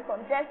look at it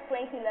from just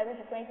 2011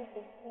 to 2016,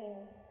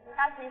 we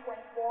have $3.4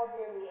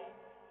 billion.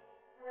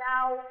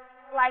 Now,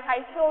 like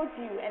I showed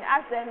you, and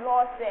as the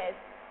law says,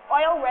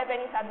 oil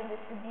revenues have been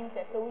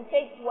distributed. So we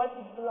take what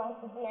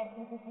belongs to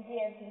GNPC to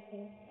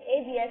GNPC.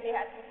 ABSA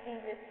has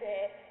received its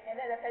share, and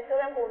then the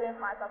petroleum holding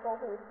funds have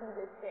also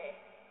received its share.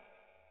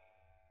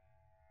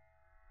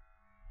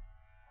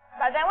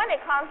 But then when it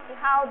comes to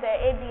how the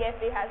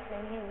ABSA has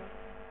been used,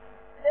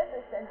 this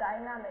is the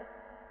dynamic.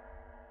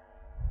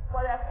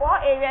 For the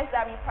 4 areas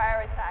that we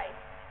prioritize,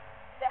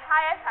 the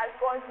highest has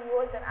gone to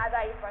roads and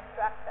other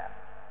infrastructure,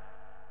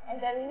 and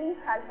the least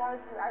has gone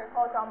to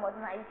agricultural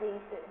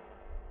modernization.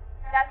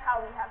 That's how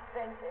we have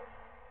spent it.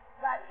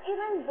 But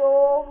even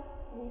though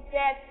we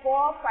said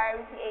 4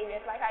 priority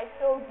areas, like I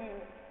showed you,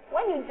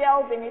 when you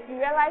delve in it,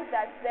 you realize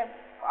that the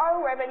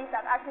oil revenues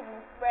have actually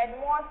been spread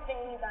more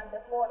thinly than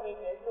the 4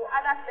 areas, so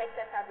other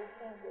sectors have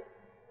received it.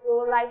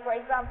 So like, for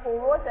example,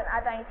 roads and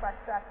other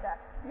infrastructure,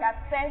 we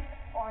have spent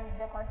on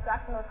the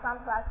construction of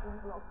some classroom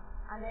blocks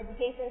and the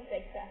education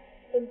sector.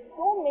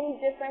 So many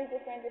different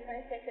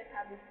sectors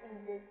have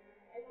received it.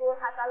 And so it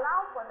has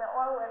allowed for the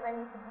oil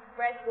revenue to be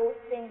spread so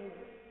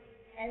thinly.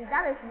 And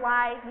that is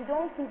why we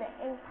don't see the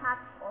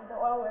impact of the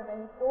oil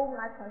revenue so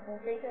much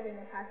concentrated in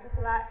a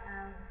particular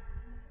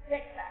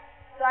sector.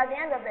 So at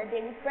the end of the day,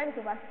 we spread it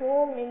over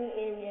so many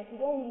areas, we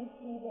don't really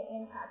see the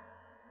impact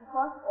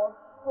because of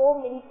so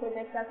many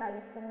projects that are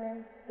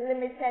receiving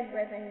limited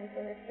revenue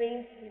for the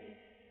same fee.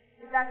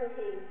 Is that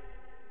okay?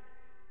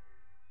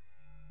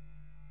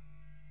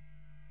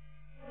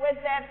 With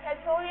the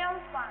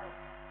petroleum fund,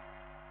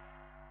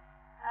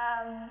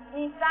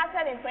 we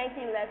started in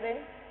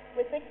 2011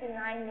 with 69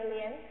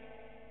 million,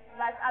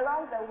 but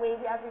along the way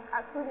we have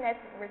accrued net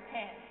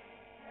return.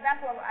 That's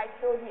what I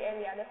showed you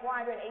earlier, the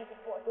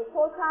 484. So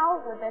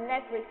total with the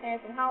net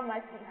returns and how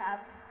much we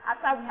have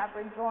after we have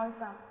withdrawn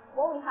some,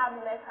 what we have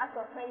left as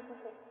of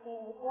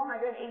 2016 is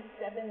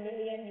 487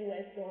 million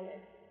US dollars.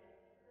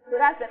 So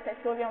that's the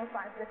petroleum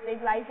fund, the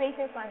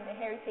stabilization fund, the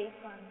heritage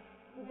fund.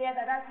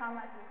 Together, that's how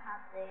much we have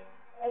there.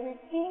 And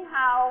we've seen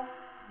how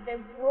the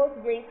growth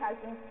rate has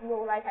been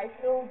slow, like I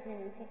showed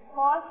you,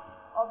 because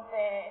of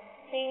the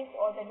change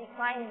or the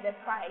decline in the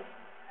price.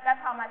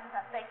 That's how much it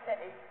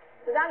affected it.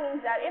 So that means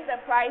that if the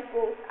price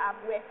goes up,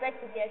 we expect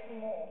to get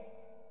more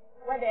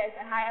when there is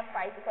a higher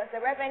price, because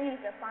the revenue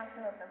is a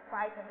function of the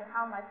price and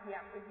how much we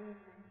are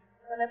producing.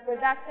 So the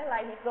production,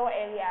 like we saw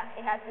earlier,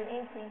 it has been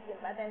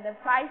increasing, but then the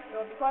price,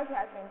 though, because it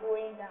has been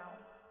going down,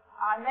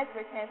 our net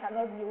returns are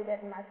not yielded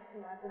much to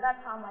us. So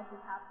that's how much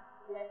we have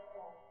left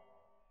on.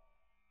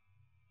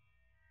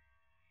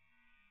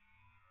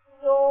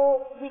 So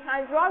we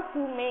can draw 2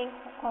 main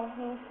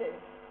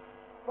conclusions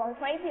from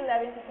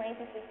 2011 to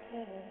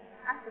 2016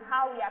 as to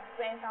how we have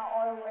spent our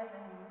oil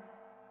revenue.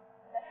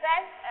 The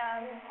first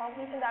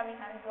conclusion that we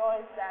can draw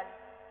is that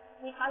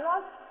we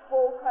cannot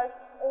focus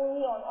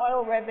only on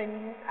oil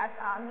revenues as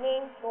our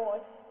main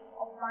source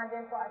of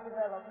funding for our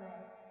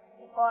development,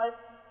 because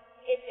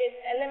it is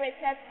a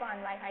limited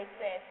fund, like I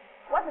said.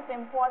 What is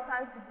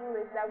important to do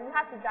is that we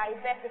have to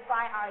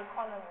diversify our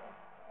economy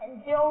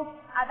and build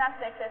other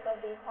sectors of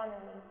the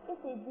economy.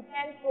 If we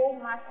depend so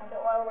much on the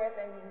oil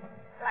revenue,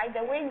 like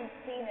the way we've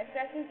seen,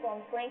 especially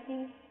from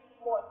 2012,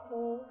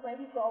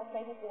 2014,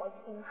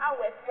 how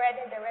we're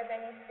spreading the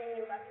revenue stream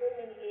over so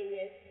many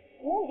areas,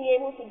 we won't be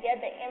able to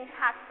get the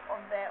impact of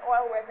the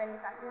oil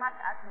revenues as much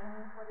as we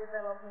need for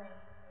development.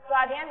 So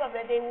at the end of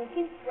the day, we'll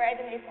keep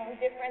spreading it on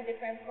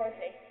different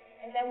projects,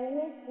 and then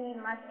we won't see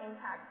much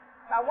impact.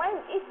 But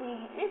if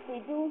we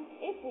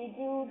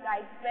do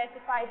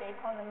diversify the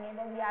economy and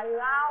then we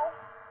allow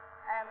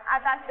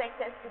other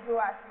sectors to grow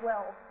as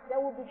well,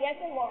 then we'll be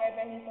getting more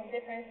revenue from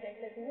different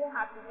sectors. We won't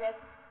have to just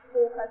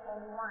focus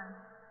on one.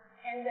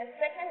 And the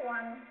second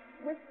one,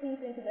 which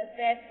feeds into the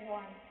first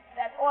one,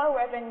 that oil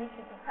revenue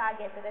should be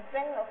targeted, the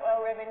spending of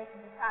oil revenue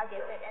should be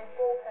targeted and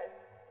focused.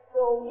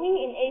 So we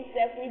in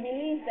ACEP, we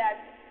believe that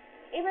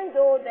even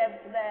though the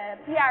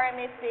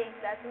PRMA says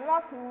that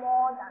not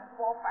more than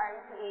 4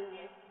 priority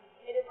areas,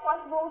 it is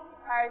possible to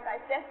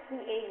prioritize just 2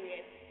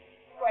 areas.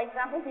 For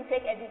example, if you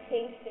take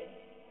education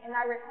and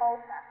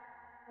agriculture,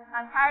 you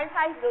can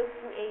prioritize those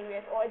 2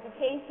 areas, or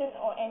education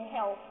and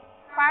health.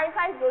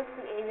 Prioritize those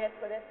 2 areas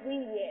for the 3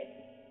 years.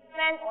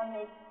 Spend on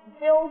it,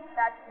 build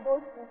those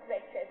 2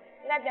 sectors,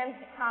 let them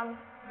become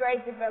very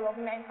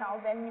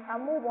developmental, then you can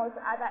move on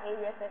to other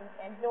areas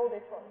and build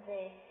it from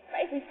there.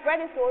 But if we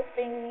spread it so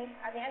thinly,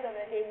 at the end of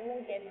the day, we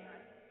won't get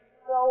much.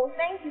 So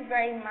thank you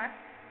very much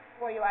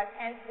for your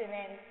attention,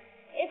 and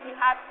if you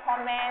have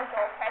comments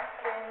or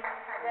questions, you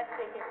can just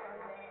take it from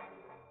there.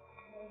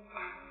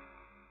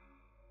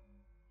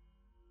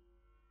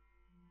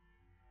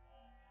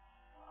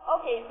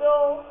 Okay,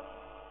 so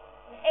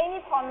any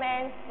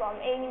comments from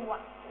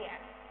anyone? Yeah.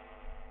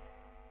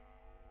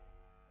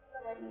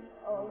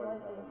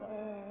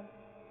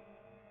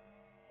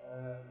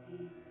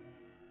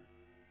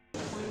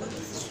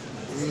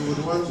 We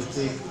would want to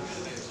take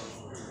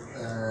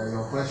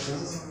your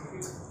questions.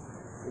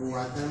 We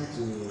will attempt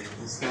to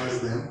discuss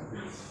them.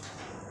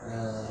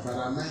 But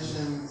I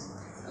mentioned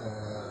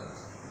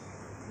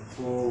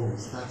before we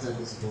started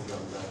this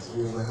program that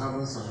we were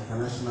having some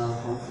international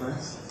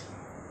conference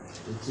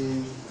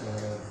between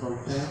from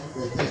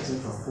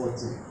 13th and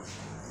 14th.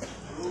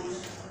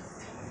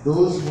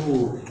 Those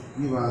who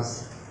give us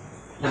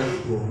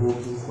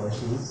thought-provoking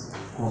questions,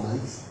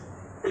 comments,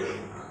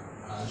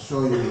 I'm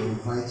sure we will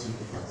invite you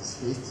to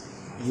participate.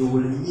 You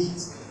will meet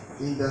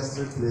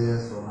industry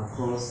players from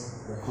across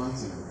the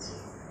continent.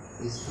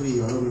 It's free,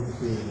 you're not going to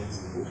pay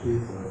anything, you pay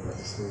for your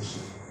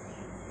participation.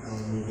 And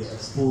you'll be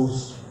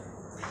exposed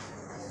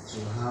to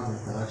have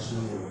interaction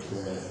with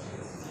the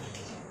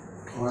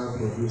oil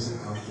producing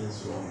countries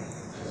from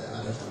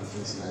other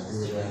countries,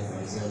 Nigeria,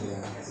 Tanzania,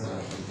 South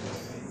Africa.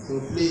 So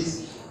please,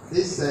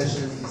 this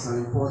session is an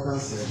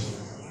important session.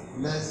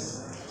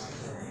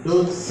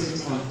 Don't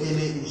sit on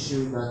any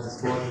issue that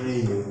is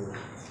bothering you.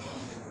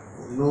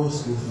 No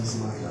school fees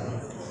matter.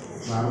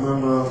 So I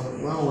remember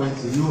when I went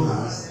to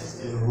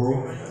UHAS in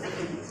Hope,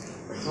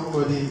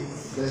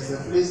 there's a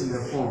place in the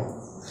form.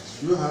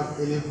 You have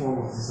any form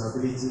of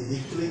disability,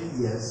 he clicked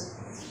yes,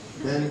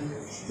 then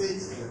state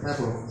the type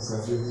of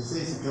disability. He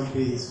says he can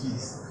pay his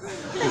fees.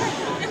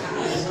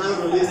 It's not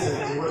related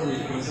to what we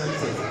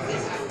presented.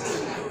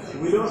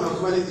 We don't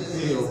have money to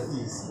pay your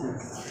fees.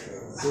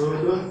 So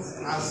don't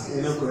ask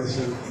any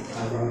question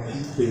about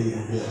fee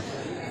paying here.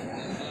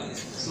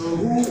 So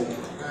who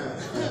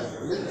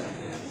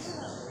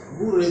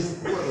was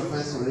the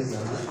first one raised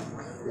their hand?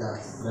 Yeah,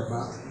 the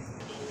back.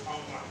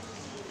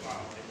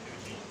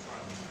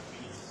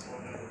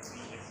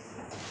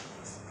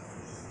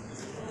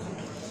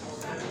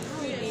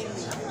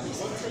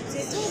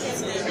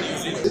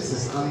 This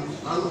is an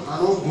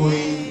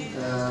ongoing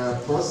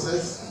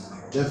process.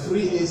 The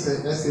free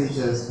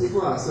SHS,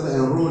 people are still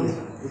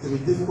enrolling. It will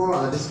be difficult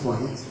at this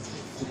point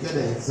to get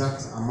the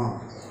exact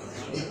amount.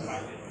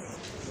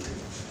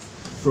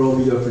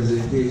 From your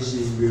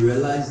presentation, we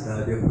realized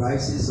that the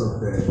prices of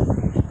the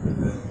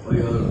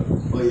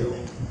oil,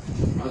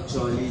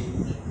 actually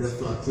the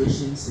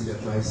fluctuations in the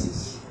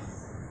prices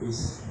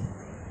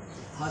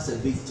has a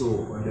big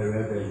toll on the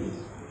revenue.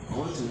 I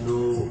want to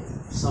know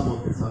some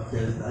of the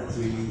factors that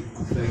really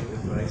affect the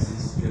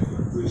prices, the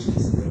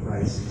fluctuations in the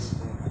prices,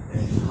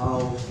 and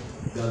how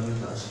government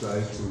has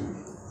tried to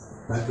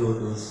tackle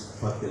those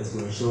factors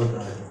to ensure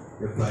that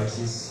the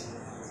prices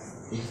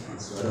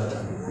increase rather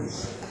than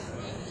decrease.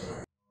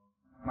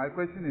 My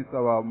question is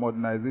about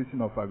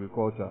modernization of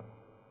agriculture.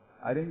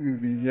 I think we've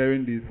been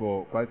hearing this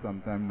for quite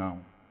some time now.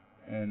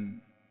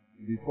 And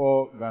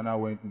before Ghana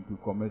went into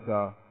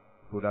commercial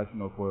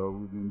production of oil,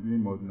 we've been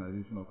doing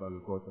modernization of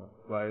agriculture.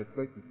 So I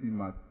expect to see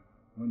much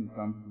when it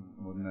comes to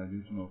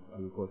modernization of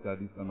agriculture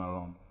this time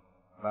around.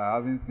 But I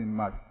haven't seen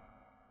much.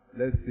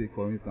 Let's say,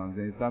 for instance,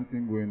 there is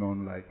something going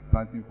on like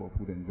planting for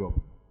food and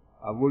jobs.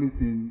 I've only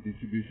seen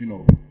distribution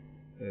of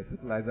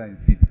fertilizer and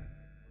seed.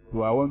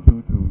 So I want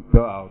you to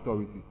tell our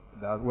authorities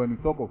that when we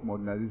talk of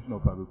modernization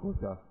of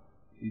agriculture,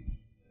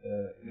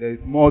 there is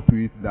more to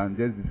it than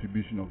just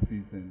distribution of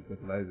seeds and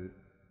fertilizers.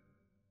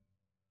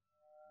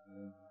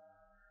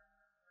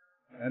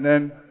 And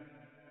then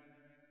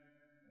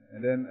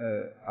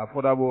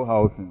affordable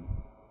housing.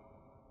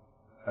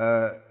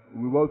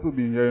 We've also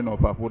been hearing of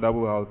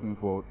affordable housing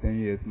for 10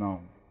 years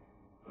now.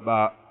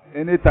 But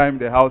anytime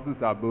the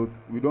houses are built,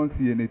 we don't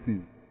see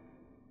anything.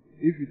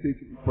 If you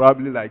take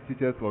probably like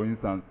teachers, for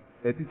instance,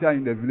 a teacher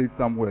in the village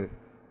somewhere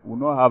will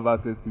not have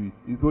access to it.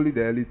 It's only the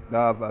elites that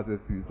have access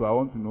to it. So I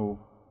want to know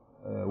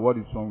what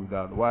is wrong with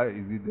that. Why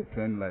is it the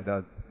trend like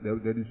that? The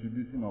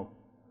distribution of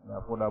the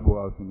affordable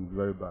housing is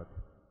very bad.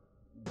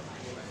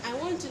 I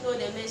want to know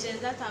the measures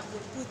that have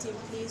been put in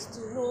place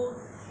to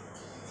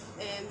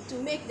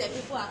make the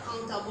people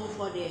accountable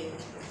for the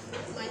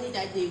money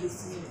that they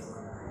receive.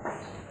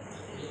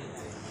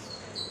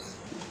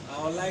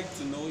 I would like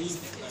to know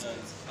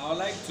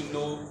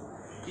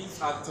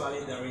if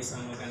actually there is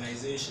an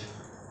organization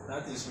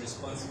that is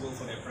responsible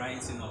for the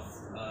pricing of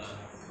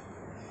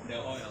the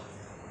oil.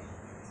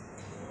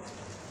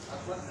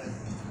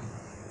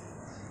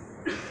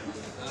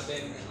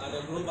 At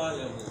the global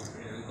level,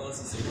 because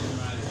it's a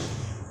global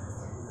issue.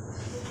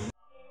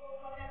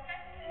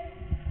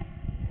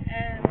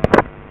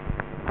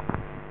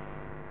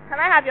 Can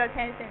I have your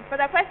attention? For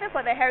the question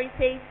for the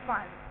Heritage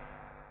Fund,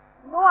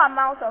 no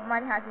amount of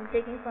money has been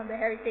taken from the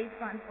Heritage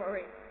Fund for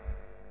it.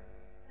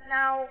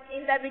 Now,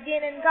 in the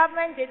beginning,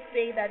 government did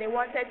say that they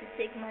wanted to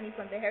take money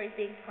from the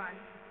Heritage Fund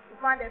to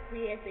fund the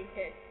free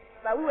SHS,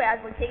 but we were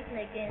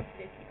advocating against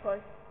it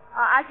because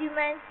our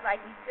arguments, like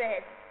we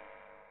said,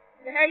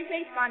 the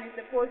Heritage Fund is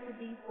supposed to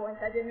be for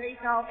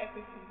intergenerational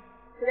equity.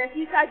 So the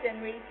future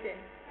generation,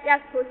 they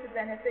are supposed to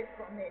benefit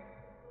from it.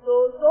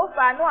 So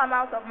far, no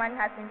amount of money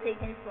has been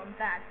taken from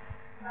that.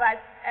 But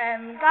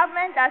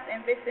government does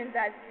envision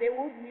that they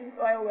would use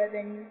oil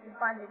revenue to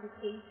fund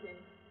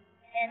education.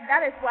 And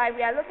that is why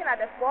we are looking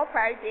at the 4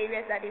 priority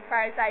areas that they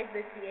prioritize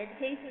this year.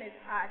 Education is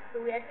hard.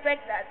 So we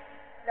expect that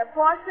the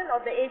portion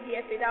of the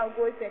ABSA that will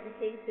go to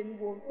education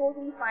will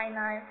totally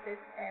finance this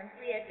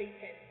free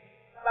education.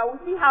 But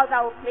we'll see how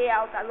that will play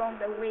out along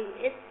the way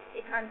if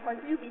it can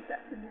continue to be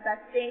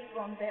sustained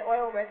from the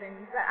oil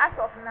revenue. But as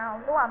of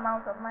now, no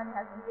amount of money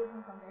has been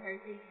taken from the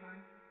Heritage Fund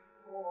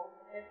for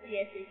the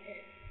free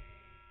education.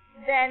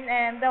 Then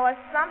there was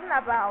something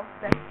about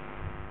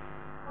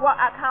what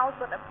accounts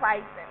for the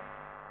pricing.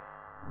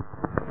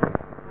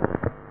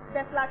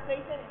 The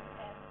fluctuation in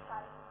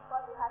price,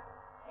 because it has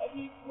a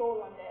huge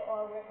toll on the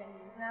oil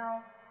revenues.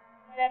 Now,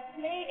 the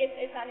play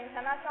is an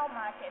international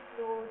market,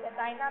 so the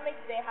dynamics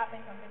there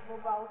happen on the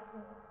global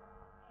scene.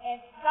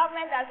 And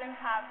government doesn't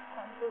have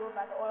control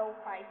over the oil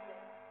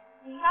pricing.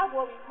 We have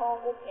what we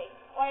call OPEC,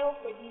 oil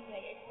producing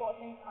and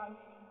exporting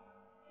countries.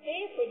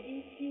 They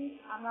produce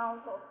huge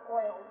amounts of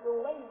oil.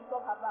 So when you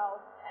talk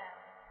about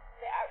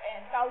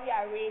Saudi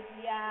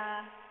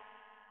Arabia,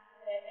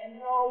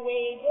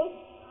 Norway, those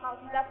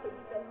countries that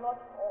produce a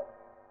lot of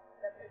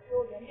the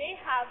petroleum, they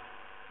have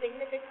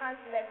significant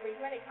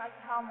leverage when it comes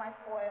to how much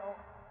oil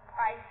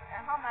price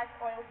and how much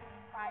oil to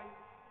be priced.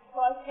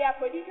 Because they are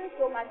producing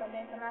so much on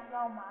the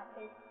international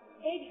market,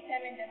 they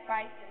determine the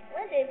pricing.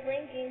 When they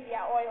bring in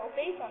their oil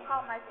based on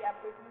how much they are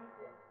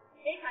producing,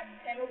 they can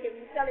determine, okay,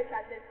 we sell it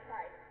at this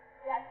price.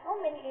 There are so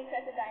many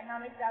interesting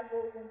dynamics that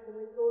goes into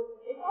it.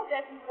 So it's not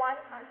just one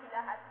country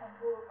that has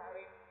control over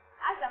it.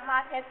 As the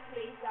market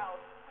plays out,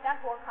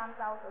 that's what comes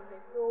out of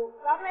it. So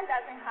government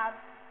doesn't have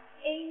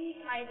any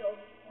kind of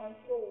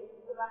control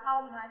over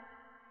how much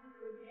we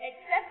produce,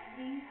 except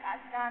we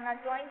as Ghana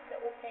joins the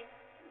OPEC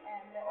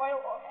and the oil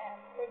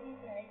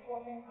producing and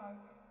exporting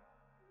countries.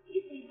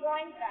 If we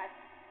join that,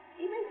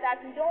 even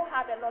that we don't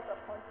have a lot of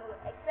control,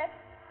 except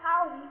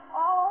how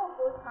all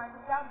those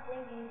countries that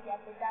bring in their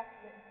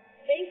production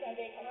based on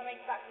the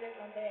economic factors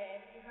on the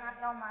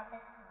international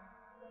market,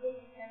 they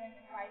determine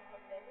the price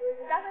of it. So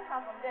it doesn't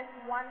come from just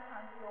one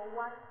country or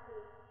one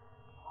state.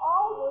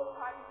 All those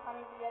countries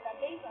coming together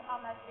based on how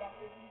much they are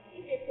producing.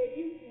 If they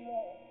produce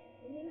more,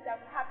 it means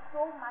that we have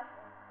so much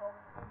in stock,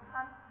 we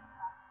can't keep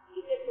up.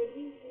 If they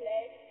produce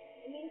less,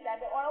 it means that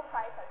the oil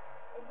price has,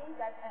 it means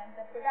that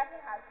the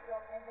production has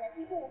dropped, and then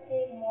people will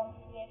pay more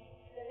to get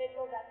the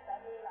little that's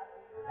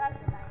available. So that's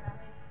the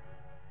dynamic.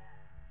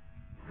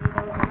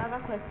 There was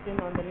another question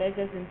on the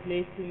measures in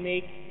place to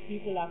make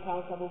people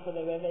accountable for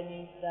the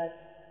revenues that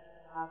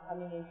are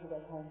coming into the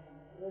country.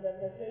 So the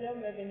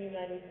Petroleum Revenue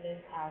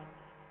Management Act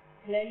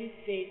clearly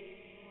states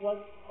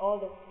what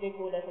all the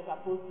stakeholders are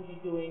supposed to be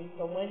doing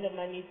from when the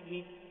monies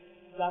reach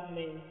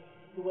government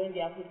to when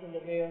they are put in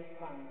the various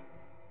funds.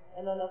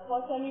 And on a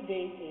quarterly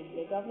basis,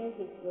 the government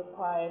is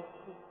required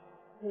to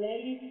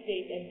clearly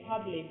state and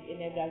publish in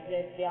a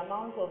gazette the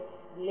amount of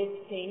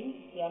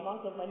listings, the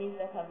amount of monies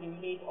that have been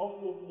made off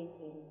those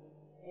listings,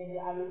 and the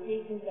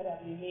allocations that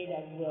have been made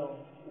as well.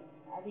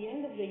 At the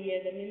end of the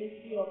year, the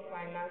Ministry of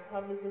Finance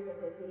publishes a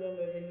petroleum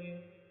revenue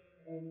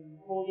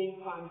holding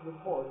fund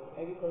report,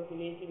 a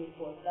reconciliation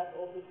report that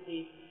also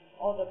states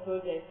all the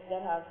projects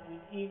that have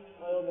received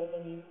oil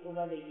revenues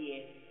over the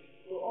year.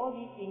 So all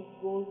these things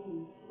go to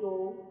show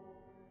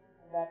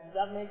that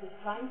government is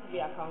trying to be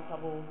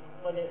accountable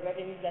for the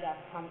revenues that have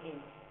come in.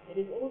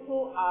 It is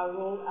also our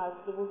role as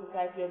civil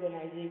society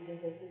organizations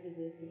and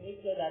citizens to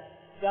make sure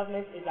that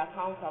government is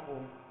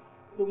accountable.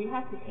 So we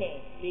have to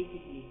care,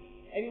 basically.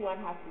 Everyone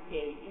has to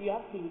care. You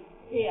have to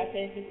pay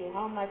attention to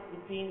how much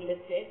is being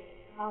listed,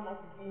 how much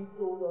is being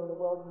sold on the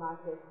world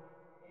market,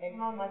 and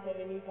how much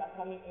revenues are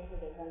coming into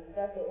the country.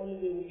 That's the only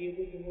way we'll be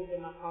able to hold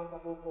them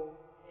accountable for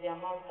the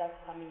amount that's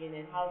coming in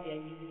and how they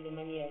are using the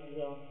money as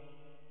well.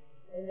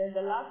 And then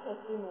the last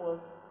question was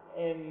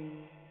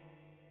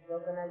the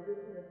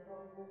organization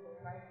responsible for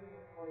pricing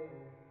of oil.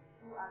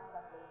 Who asked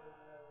that question?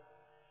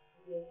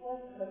 The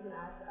first question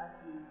I have to ask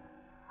you,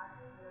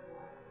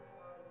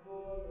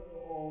 global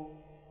or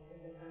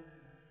in the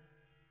country?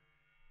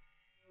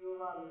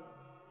 Global.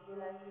 So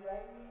like you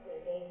rightly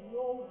said, there is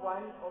no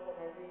one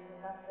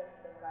organization that sets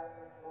the price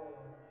of oil.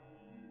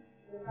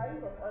 The price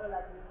of oil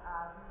are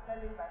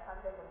determined by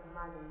factors of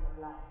demand and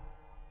supply.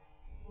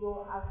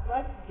 So as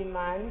much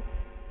demand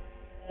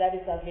that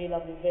is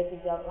available versus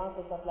the amount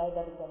of supply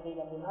that is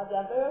available. Now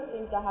there are various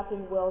things that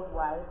happen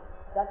worldwide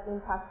that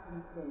impact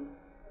these things.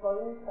 For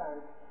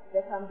instance,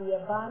 there can be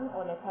a ban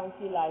on a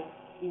country like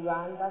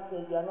Iran that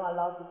says you are not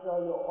allowed to sell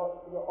your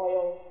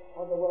oil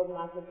on the world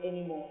market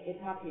anymore.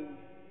 It happens.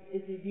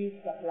 It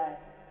reduced supply.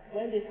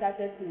 When they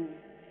started to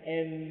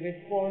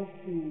respond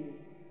to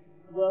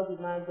world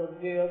demands of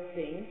various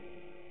things,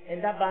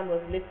 and that ban was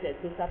lifted,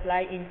 so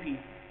supply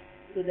increased.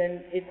 So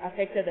then it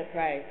affected the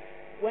price.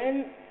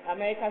 When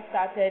America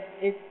started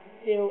its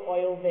shale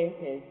oil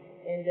ventures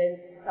and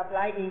then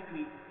supply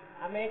increased,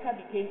 America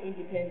became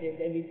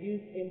independent and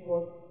reduced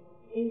imports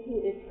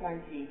into its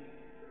country.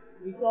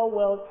 We saw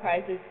world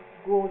prices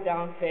go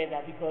down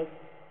further because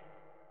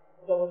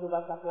there was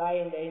oversupply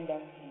in the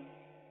industry.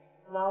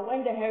 Now,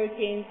 when the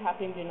hurricanes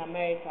happened in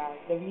America,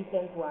 the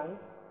recent ones,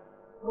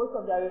 most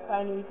of the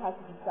refineries had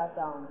to be shut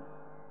down.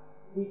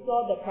 We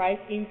saw the price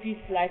increase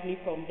slightly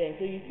from them.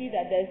 So you see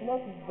that there's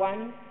not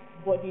one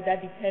body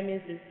that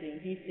determines these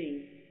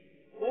things.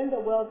 When the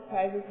world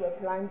prices were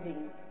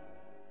plunging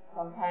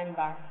some time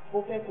back,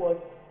 OPEC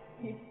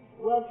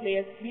world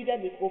players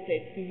pleaded with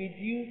OPEC to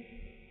reduce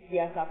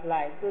their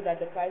supply so that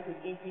the price would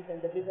increase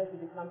and the business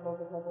would become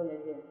profitable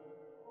again.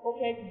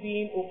 OPEC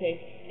being OPEC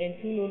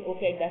and too known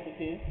OPEC that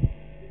it is,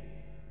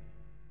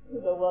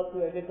 put the world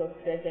through a bit of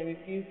stress and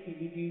refused to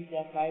reduce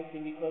their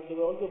pricing because they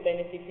were also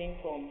benefiting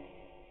from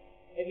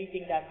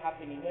everything that's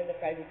happening. When the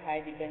price is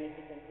high, they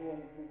benefit and so on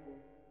and so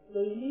forth. So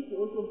you need to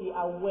also be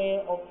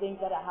aware of things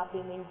that are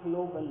happening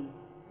globally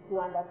to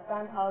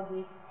understand how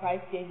these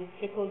price changes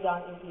trickle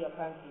down into your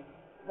country.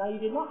 Now, you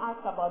did not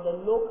ask about the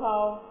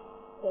local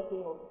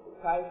setting of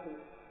prices,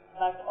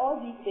 but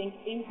all these things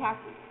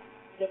impact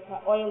the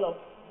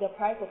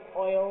price of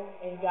oil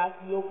and gas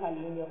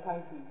locally in your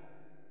country.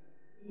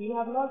 We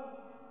have not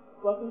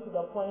gotten to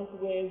the point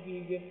where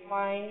we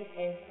refine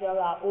and sell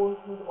our own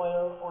crude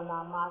oil on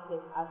our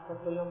market as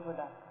petroleum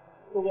products.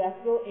 So we are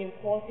still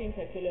importing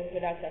petroleum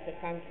products as a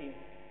country.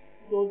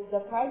 So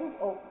the prices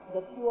of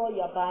the fuel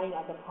you're buying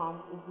at the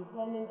pump is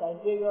determined by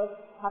various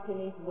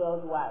happenings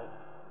worldwide.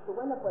 So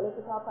when a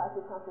political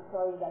party comes to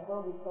tell you that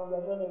when we come,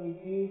 we're going to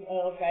reduce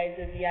oil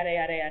prices, yada,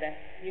 yada, yada,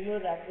 you know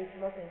that it's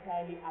not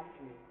entirely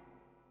accurate.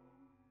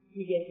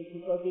 You get it?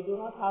 Because they do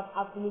not have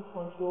absolute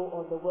control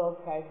of the world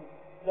prices.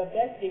 The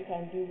best they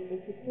can do is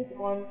to put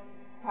on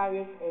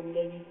tariffs or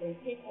levies and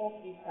take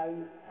off these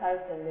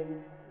tariffs and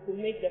levies to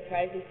make the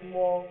prices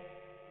more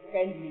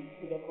friendly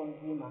to the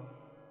consumer.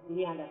 Do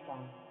we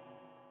understand?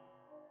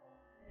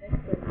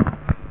 Next question.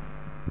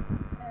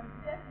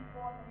 Just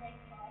before the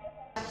next slide.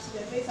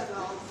 The bit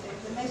about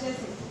the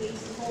measures in place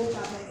to hold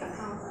government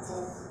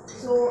accountable.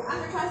 So,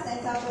 Africa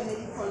Center for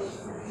Energy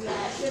Policy, we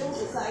are a civil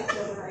society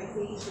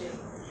organization,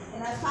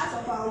 and as part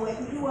of our work,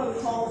 we do what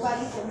we call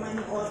value for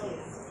money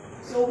audits.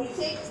 So we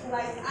take,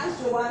 like as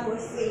Joanne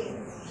was saying,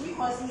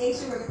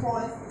 reconciliation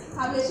report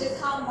publishes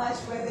how much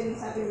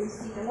revenues have been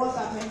received and what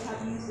governments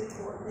have used it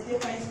for, the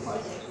different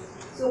projects.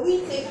 So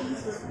we take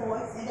these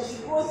reports and then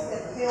we go to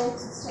the field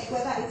to check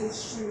whether it is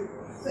true.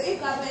 So if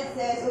government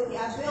says, okay,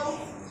 I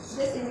built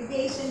this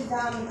irrigation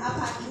dam in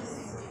Upper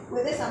East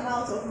with this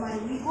amount of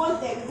money, we go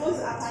there, we go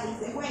to Upper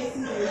East and go and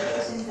see the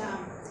irrigation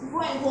dam. We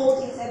go and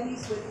hold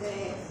interviews with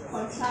the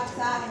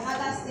contractor and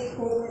other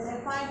stakeholders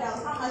and find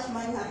out how much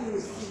money have you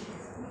received.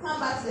 Come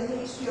back to the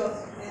Ministry of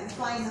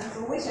Finance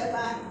or whichever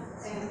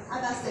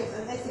other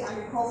sector, let's say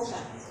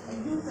agriculture,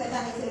 and do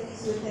further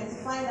interviews with them to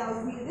find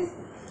out really this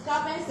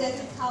government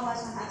says this how much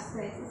I have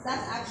spent. Is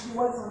that actually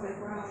what's on the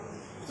ground?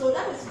 So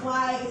that is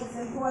why it is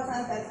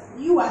important that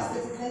you as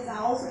citizens are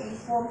also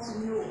informed to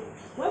know.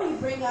 When we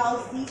bring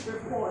out these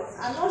reports,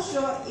 I'm not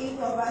sure any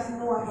of us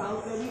know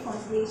about the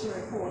reconciliation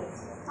report.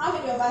 How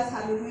many of us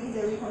have been reading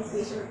the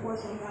reconciliation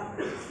report from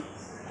government?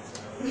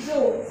 We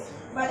don't.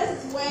 But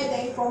this is where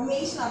the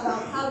information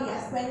about how we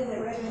are spending the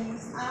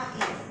revenues are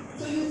in.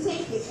 So you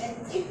take it, and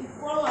if you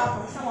follow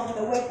up on some of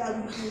the work that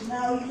we do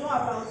now, you know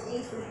about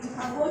ACEP, you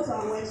can go to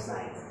our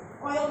website,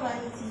 Oil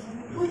Money TV,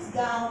 we put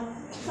down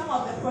some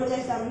of the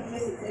projects that we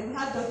visited, we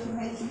have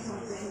documentaries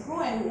on them,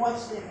 go and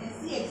watch them and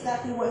see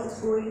exactly what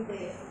is going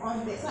there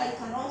on there, so it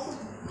can also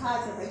be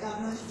part of the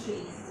government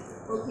space,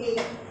 okay?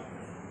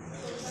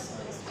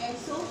 And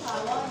so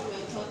far, while we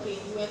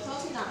were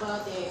talking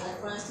about the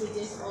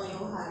advantages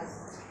oil has.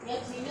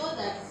 Yet we know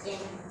that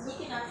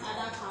looking at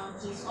other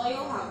countries,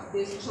 oil have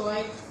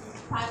destroyed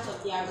part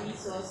of their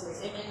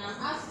resources. And then I'm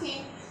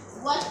asking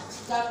what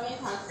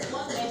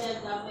measures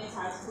government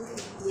has put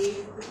in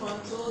place to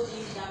control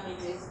these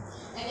damages.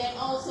 And then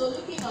also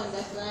looking on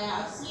the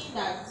flyer, I've seen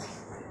that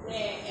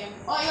the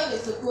oil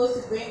is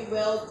supposed to bring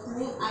wealth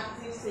through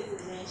active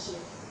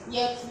citizenship.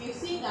 Yet we've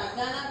seen that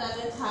Ghana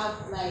doesn't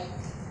have like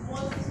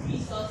most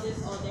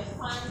resources or the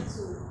fund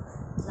to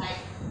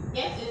like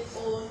get its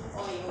own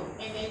oil,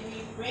 and then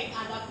we bring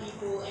other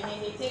people, and then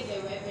they take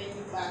the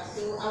revenue back.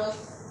 So I was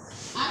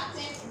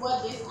asking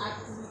what this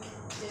active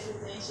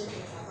sensitization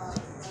is about.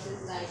 What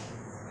is like?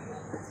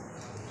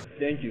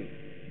 Thank you.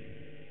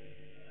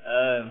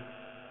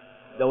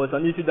 There was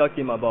an issue that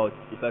came about,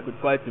 if I could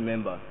quite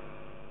remember,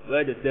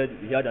 where they said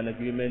we had an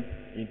agreement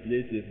in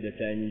place with the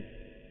Chinese,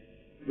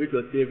 which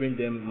was favoring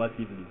them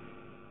massively.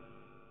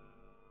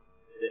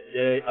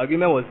 The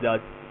agreement was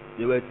that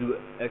they were to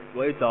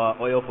exploit our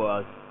oil for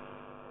us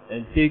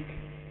and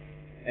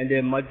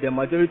the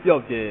majority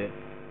of the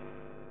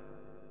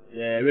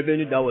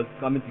revenue that was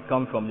coming to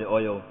come from the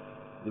oil,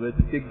 they were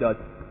to take that.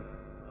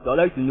 So I'd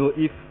like to know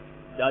if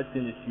that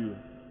thing is true,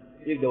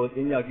 if there was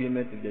any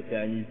agreement with the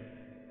Chinese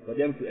for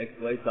them to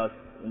exploit us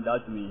in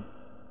that way.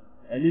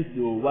 And if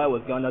so, why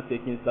was Ghana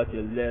taking such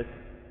a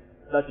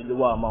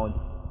lower amount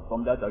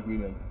from that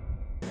agreement?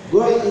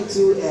 Going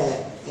into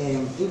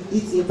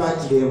its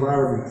impact to the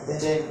environment, and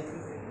then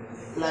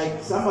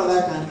like some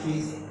other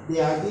countries,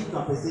 they are being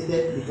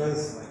compensated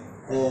because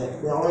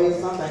the oil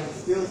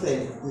sometimes kills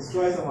and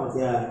destroys some of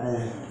their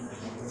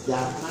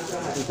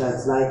natural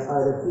habitats, like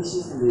the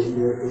fishes in the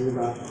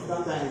river.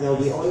 Sometimes there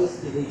will be oil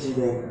spillage in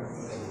them,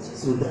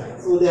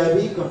 so they are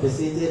being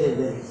compensated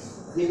and then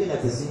given a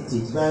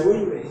percentage. But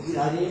when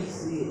I didn't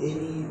see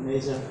any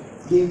measure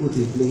being put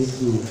in place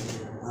to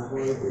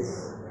avoid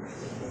this.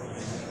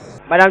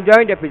 Madam,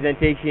 during the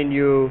presentation,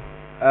 you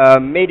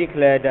made it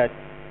clear that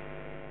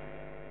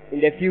in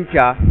the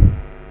future,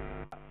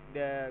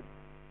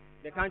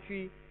 the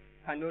country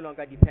can no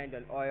longer depend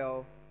on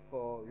oil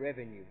for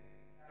revenue.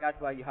 That's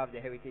why you have the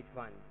Heritage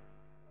Fund.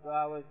 So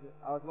I was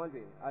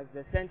wondering, as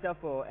the Center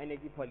for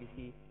Energy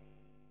Policy,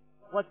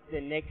 what's the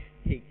next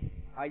take?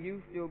 Are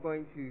you still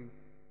going to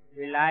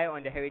rely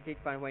on the Heritage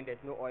Fund when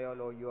there's no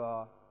oil, or you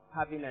are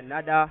having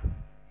another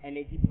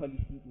energy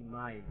policy in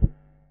mind?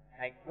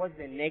 Like, what's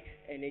the next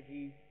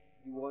energy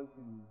you want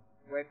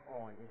to work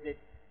on? Is it,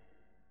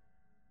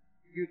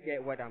 you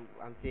get what I'm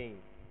saying?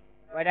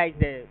 Whether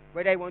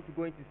you want to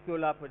go into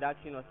solar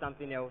production or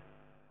something else,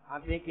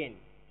 I'm thinking,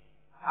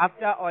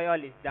 after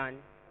oil is done,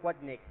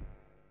 what next?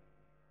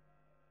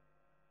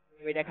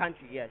 With the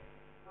country, yes.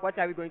 What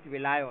are we going to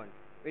rely on?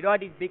 With all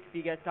these big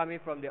figures coming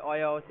from the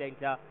oil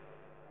sector,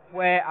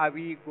 where are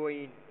we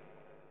going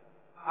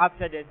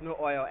after there's no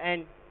oil?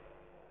 And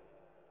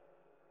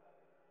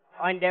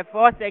on the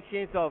four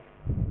sections of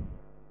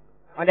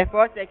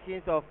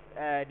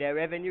the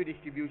revenue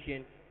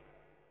distribution,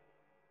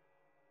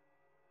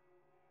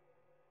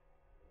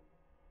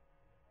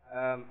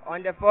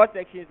 on the four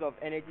sections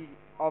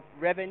of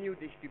revenue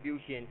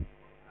distribution,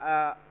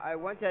 I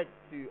wanted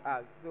to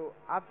ask, so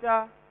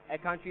after a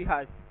country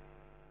has,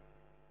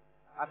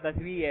 after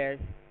 3 years,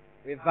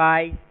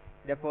 revised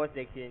the four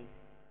sections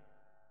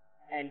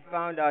and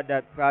found out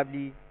that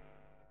probably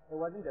it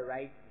wasn't the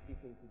right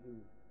decision to do,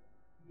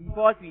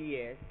 before 3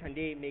 years, can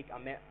they make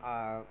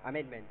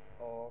amendments,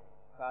 or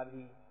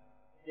probably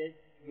just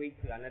wait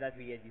till another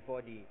 3 years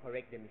before they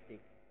correct the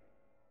mistake?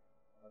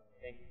 Okay,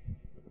 thank you.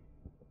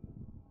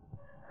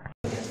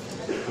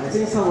 I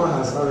think someone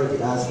has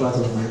already asked part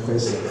of my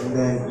question. And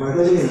then my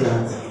question is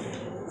that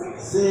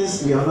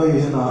since we are not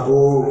using our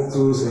own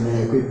tools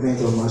and equipment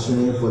or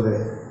machinery for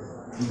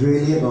the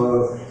drilling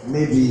or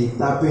maybe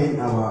tapping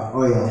our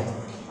oil,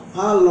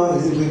 how long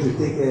is it going to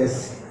take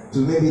us to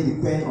maybe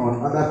depend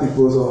on other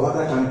people's or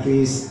other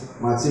countries'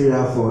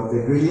 material for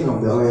the drilling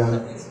of the oil,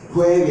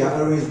 where we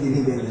are always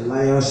giving them the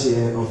lion's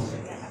share of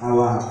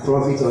our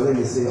profit, or let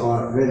me say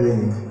our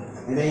revenue?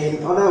 And then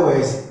in other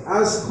words,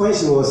 as when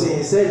she was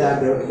saying, said that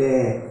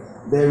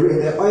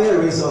the oil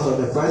resource or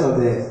the price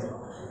of the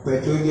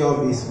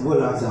petroleum is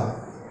volatile.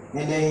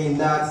 And then in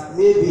that,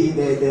 maybe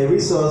the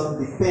resource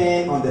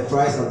depend on the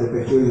price of the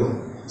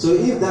petroleum. So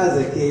if that's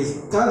the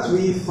case, can't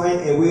we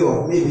find a way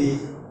of maybe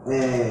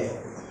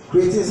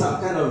creating some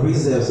kind of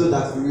reserve so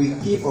that we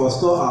keep or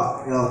store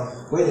our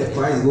when the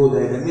price goes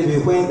there, and maybe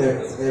when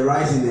the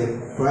rise in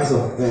the price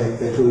of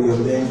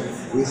petroleum, then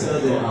we sell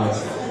them out.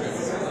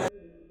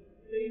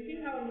 So you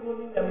see how I'm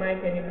holding the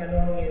mic and you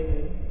cannot hear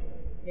me?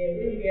 Yeah,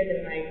 when you hear the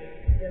mic,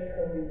 just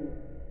call me.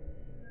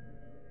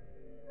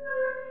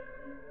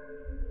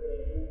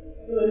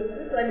 So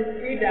this one is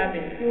free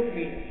damage, too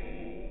free.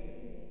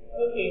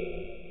 Okay.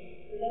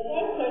 So the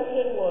first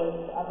question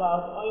was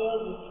about oil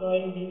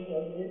destroying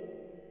resources.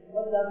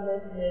 What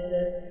government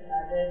measures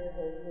are there to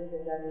control the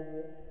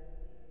damages?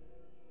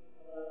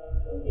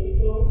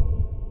 Okay, so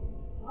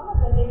one of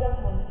the major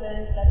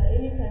concerns that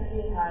any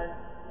country has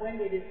when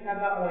they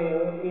discover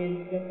oil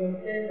is the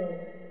concern of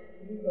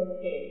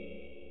resource care.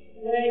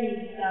 Where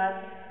you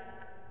start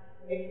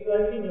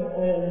exploiting your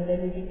oil and then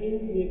you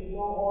begin to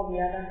ignore all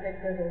the other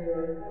sectors of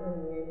your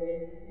economy, and then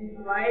you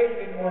thrive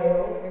in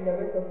oil and the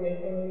rest of your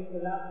economy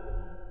collapses.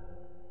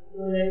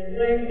 So that's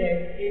when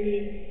there's any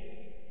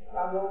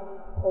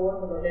trouble, for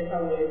want of a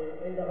better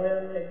word, in the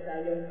oil sector,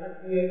 your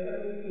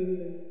economy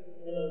feels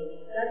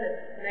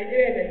that's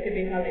Nigeria is a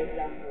typical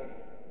example.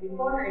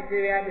 before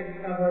Nigeria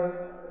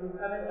discovered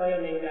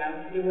oil and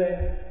gas, they were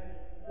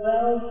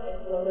well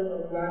exported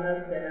of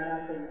Ghana's and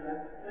other things.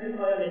 When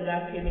oil and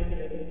gas came into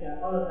the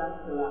picture, all of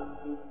that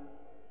collapsed.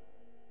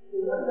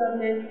 So what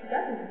government,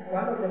 that is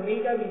one of the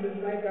major reasons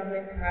why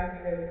government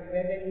has the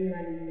revenue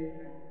management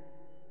act.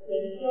 To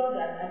ensure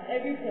that at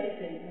every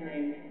point in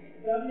time,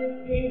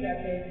 government pays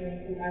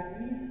attention to at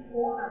least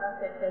 4 other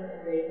sectors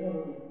of the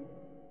economy.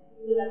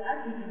 So that as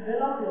you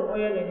develop your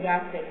oil and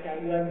gas sector,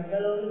 you are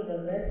developing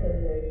the rest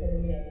of your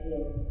economy as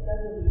well.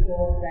 That's what we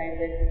call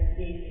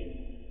diversification.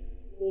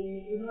 So you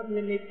do not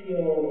limit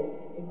your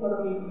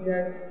economy to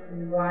just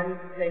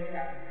one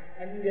sector.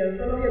 And the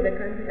economy of the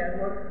country does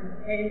not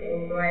depend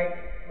or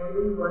rely on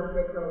only one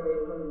sector of the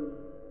economy.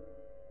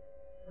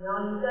 Now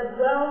you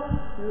said, well,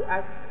 you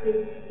are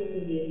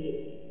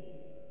citizenship.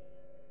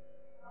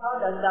 How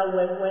does that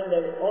work when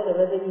all the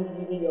revenues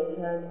leaving your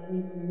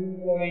country to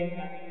use foreign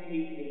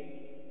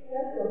participation?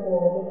 First of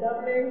all, the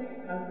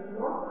government has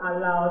not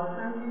allowed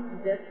countries to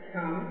just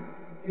come,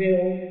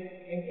 drill,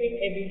 and take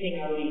everything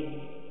away.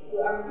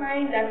 So I'm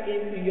tying that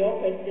into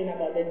your question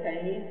about the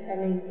Chinese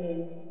coming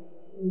in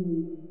to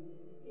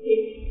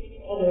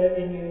take all the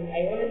revenue.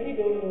 I honestly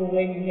don't know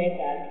when you heard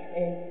that,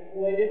 and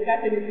we're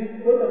discussing it.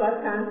 Both of us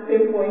can't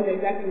pinpoint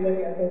exactly what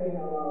you're talking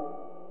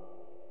about.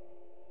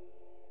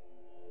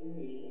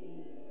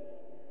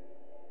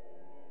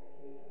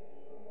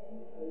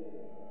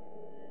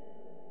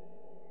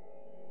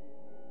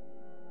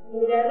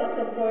 So there are lots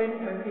of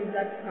foreign countries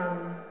that come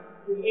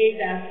to aid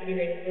us in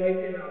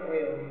exploiting our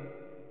oil.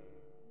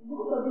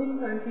 Most of these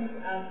companies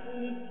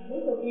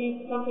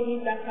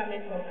that come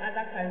in from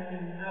other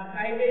countries are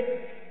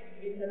private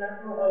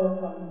international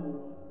oil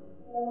companies.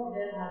 Some of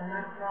them are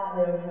national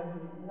oil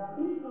companies. Now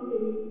these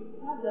companies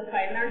have the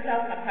financial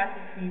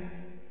capacity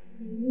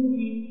to do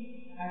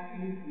these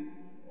activities.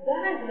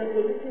 Ghana is in a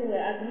position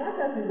where as much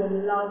as we were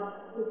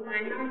allowed to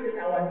finance it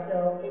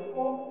ourselves, it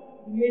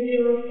costs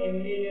millions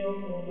and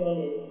millions of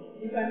dollars.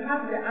 You can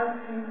have the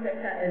upstream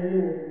sector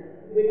alone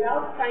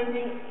without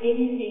finding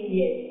anything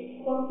yet,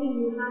 costing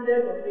you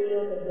hundreds of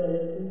millions of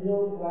dollars to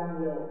build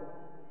one well.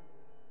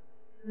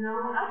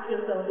 Now ask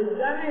yourself, is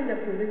Ghana in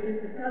the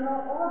position to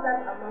tunnel all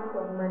that amount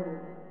of money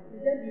to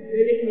just be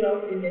drilling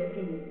wells in the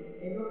sea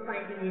and not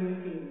finding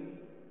anything?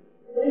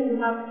 When you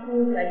have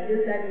schools like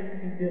this that need to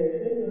be built,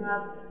 when you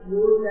have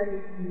roads that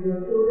need to be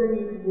built, children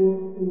need to go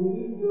to school, we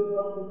need to build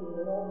hospitals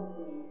and all these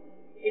things,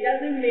 it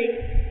doesn't make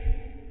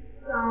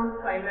sound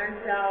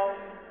financial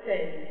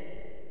sense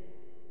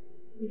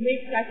to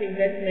make such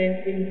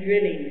investments in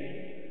drilling.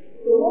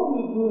 So what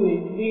we do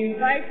is we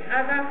invite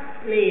other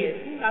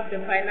players who have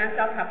the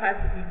financial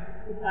capacity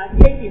to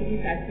partake in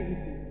these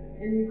activities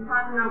and we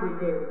partner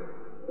with them.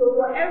 So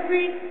for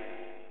every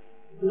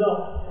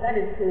block that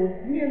is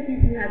sold,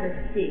 GMPC has a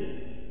stake.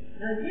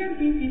 Now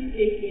GMPC's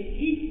stake in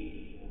each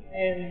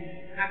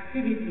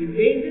activity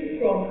ranges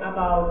from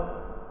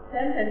about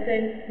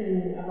 10%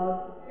 to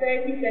about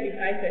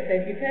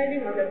 30-35%,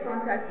 depending on the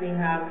contract they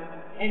have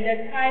and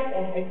the type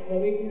of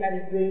exploration that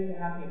is going to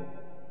happen.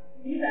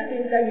 These are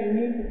things that you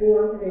need to go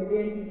onto the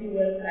GMPC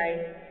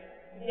website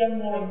to get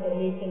more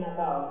information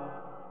about.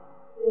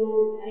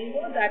 So I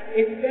know that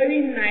it's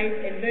very nice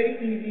and very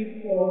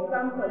easy for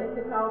some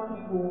political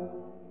people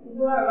to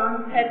go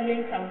around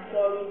peddling some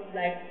stories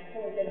like,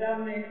 oh, the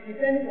government,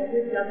 depending on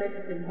which government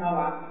is in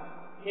power,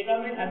 the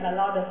government has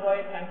allowed the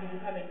foreign country to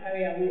come and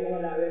carry away all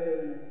our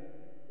revenue.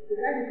 So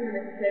that is not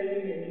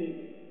necessarily the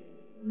case.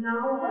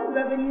 Now, when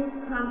revenues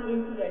come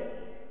into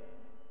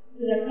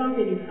the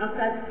companies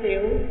after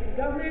sales,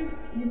 government,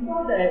 you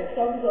saw the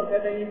sources of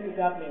revenue to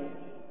government.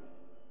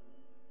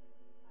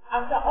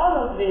 After all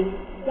of this,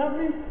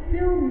 government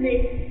still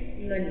makes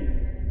money.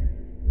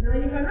 Now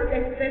you cannot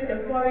expect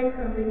a foreign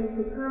company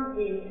to come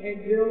in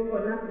and drill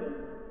for nothing.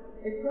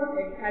 It's not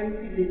a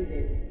charity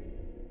business.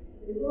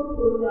 It's not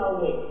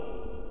social work.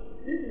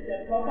 This is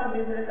the proper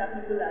business that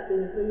people are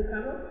doing. So you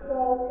cannot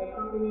fault a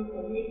company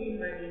for making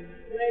money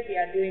where they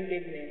are doing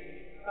business.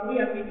 Can we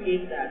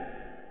appreciate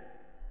that?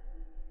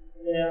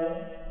 Well,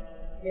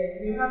 yes,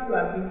 we have to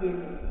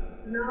appreciate it.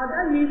 Now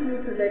that leads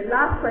me to the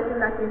last question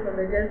that came from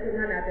the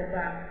gentleman at the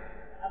back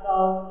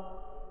about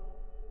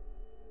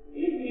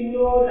if we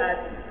know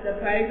that the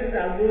prices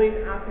are going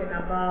up and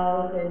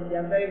about and they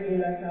are very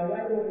volatile,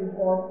 why don't we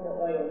pause the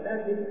oil?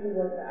 That's basically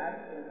what they're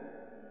asking.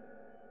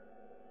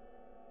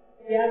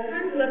 There are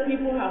times where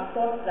people have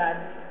thought that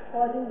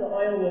pausing the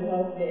oil will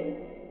help them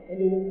and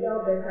they will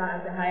sell better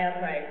at a higher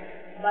price.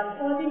 But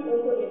pausing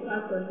also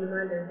impacts on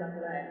demand and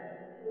supply.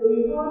 So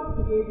you pause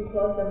today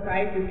because the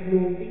price is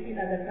low, thinking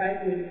that the price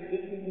will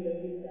increase in the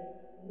future.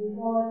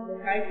 Because the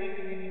price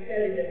increases, you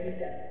sell in the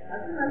future.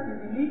 As soon as you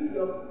release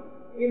your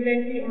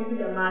inventory onto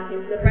the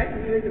market, the price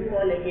is going to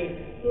fall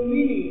again. So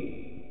really,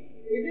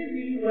 is it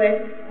really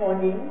worth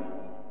holding?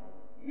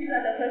 These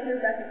are the questions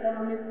that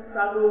economists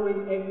struggle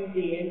with every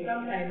day, and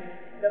sometimes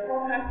the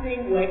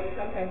forecasting works,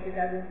 sometimes it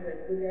doesn't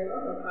work. So there are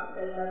lots of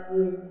factors that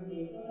go into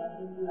this, not as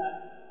simple as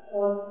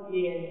pause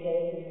today and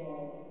sell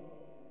tomorrow.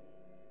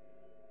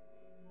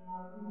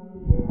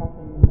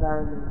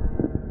 Environment.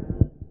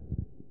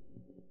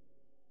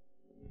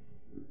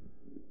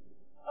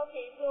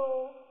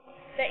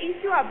 the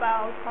issue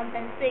about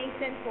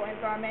compensation for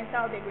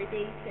environmental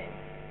degradation.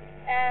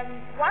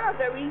 One of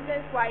the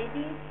reasons why I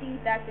didn't see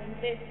that in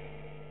this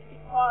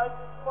because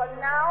for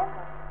now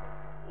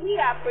we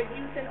are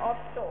producing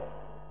offshore.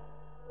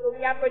 So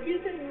we are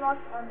producing not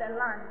on the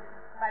land,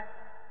 but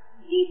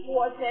deep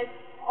waters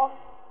off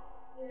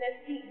in the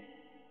sea.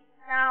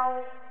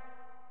 Now,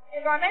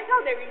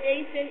 environmental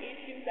degradation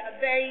issues are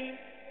very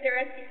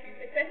serious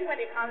issues, especially when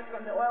it comes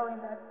from the oil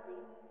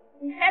industry.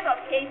 We've heard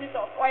of cases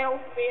of oil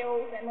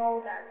spills and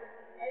all that.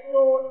 And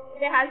so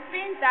there has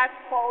been that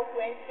call to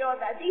ensure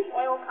that these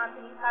oil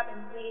companies have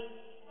in place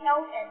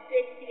health and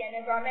safety and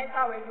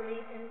environmental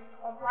regulations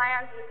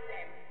compliance with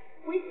them,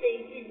 which they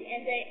do.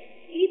 And the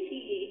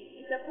EPA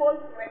is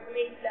supposed to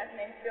regulate that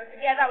measure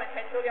together with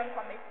Petroleum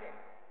Commission.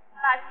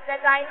 But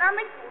the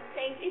dynamics will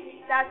change if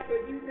we start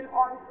producing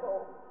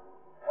onshore.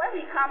 When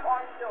we come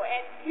onshore,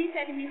 and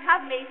recently we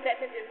have made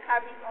certain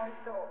discoveries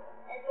onshore,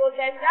 and so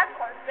there's that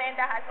concern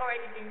that has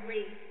already been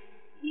raised.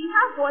 We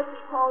have what we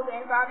call the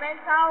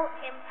environmental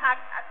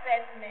impact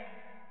assessment.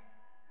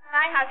 Can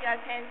I have your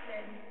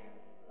attention?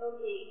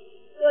 Okay.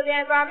 So the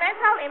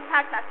environmental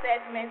impact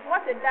assessment,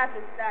 what it does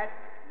is that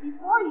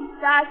before you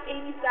start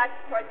any such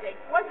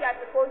project, what you are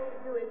supposed to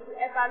do is to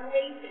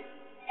evaluate it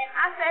and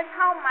assess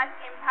how much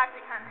impact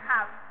it can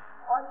have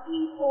on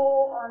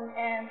people, on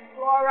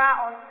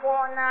flora, on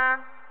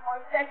fauna,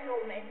 on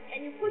settlement,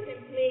 and you put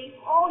in place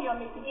all your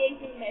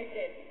mitigating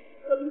measures.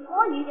 So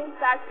before you even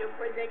start your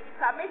project, you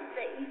submit to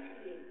the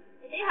EPA.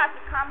 They have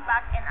to come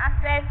back and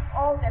assess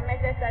all the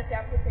measures that you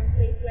have put in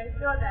place to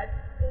ensure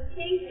that in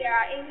case there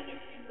are any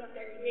issues of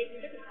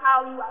derivation, this is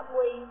how you are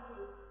going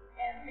to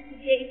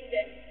mitigate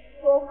them.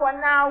 So for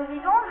now, we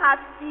don't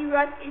have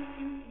serious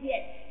issues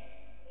yet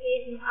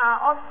in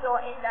our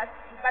offshore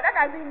industry, but that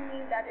doesn't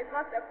mean that it's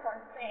not a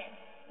concern.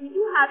 We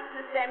do have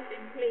systems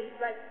in place,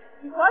 but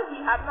because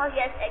we have not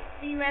yet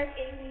experienced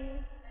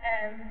any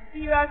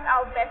serious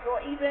outbursts or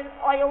even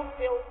oil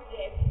spills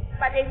yet,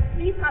 but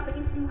these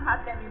companies do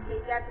have them in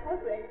place. They are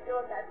supposed to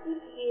ensure that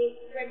EPA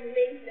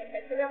regulation,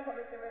 Petroleum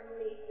Commission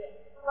regulation.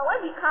 But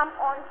when we come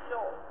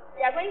onshore,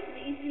 there are going to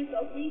be issues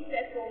of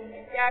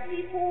resettlement. There are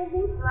people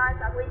whose lands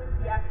are going to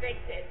be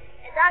affected,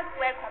 and that's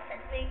where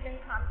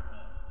compensation comes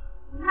in.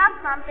 We have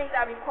something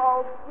that we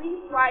call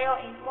Free Trial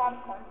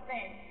Informed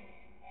Consent,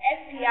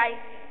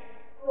 FTIC.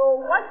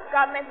 So what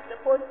government is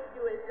supposed to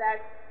do is that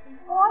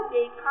before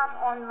they come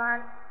on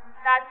land,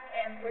 that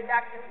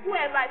production,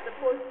 whoever is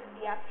supposed to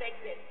be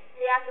affected,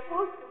 they are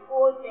supposed to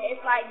go there.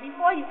 It's like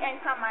before you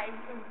enter my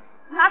room,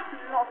 you have to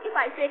knock. If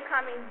I say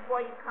come in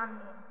before you come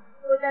in.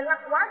 So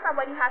once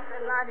somebody has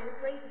the land and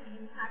is going to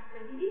be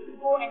impacted, you need to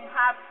go and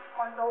have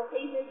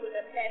consultations with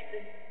the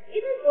person.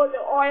 Even though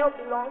the oil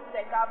belongs to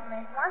the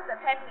government, once the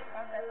person is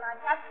on the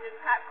land, you have to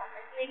discuss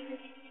compensation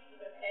issues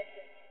with the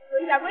person. So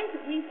if you are going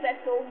to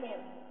resettle him,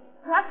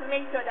 you have to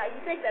make sure that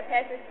you take the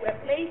person to a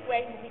place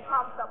where he will be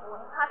comfortable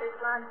and have his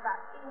land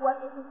back. If he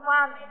was into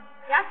farming,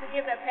 you have to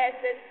give the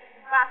person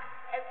back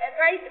a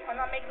very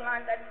economic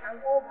land that he can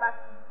go back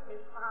to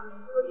his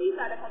farming. So these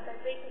are the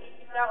compensation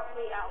issues that will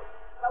play out.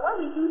 But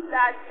when we do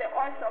start the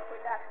onshore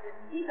production,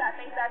 these are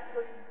things that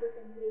will be put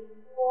in place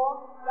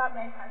before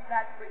government can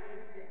start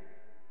producing.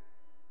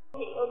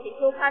 Okay,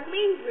 so can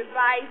we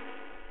revise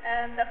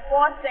the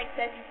 4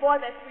 sectors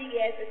before the 3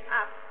 years is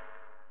up?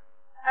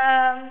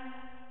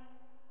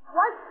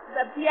 What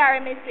the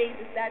PRMA says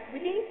is that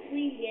within 3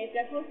 years,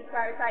 you're supposed to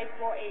prioritize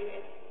 4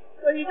 areas.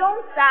 So you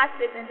don't start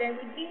it and then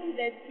within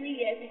the 3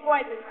 years, before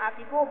it is up,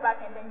 you go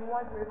back and then you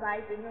want to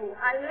revise it. No,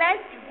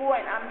 unless you go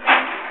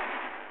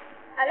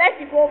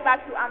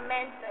back to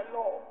amend the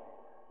law.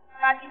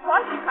 But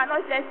because you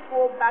cannot just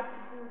go back to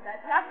do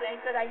that, you have to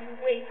ensure that you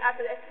wait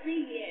after the 3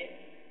 years.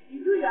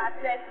 You do your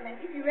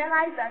assessment. If you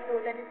realize that no,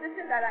 the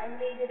decision that I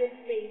made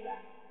didn't favor,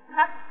 you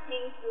have to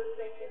change those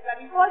sectors. But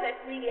before the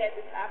 3 years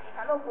is up, you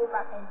cannot go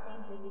back and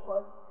change it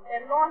because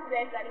the law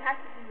says that it has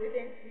to be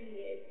within 3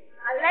 years.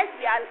 Unless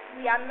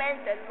we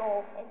amend the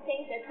law and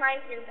change the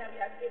time frame that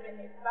we have given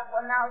it. But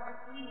for now,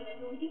 it's 3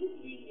 years. Within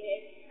 3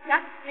 years, you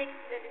have to fix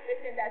the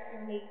decision that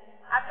you made.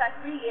 After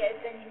 3 years,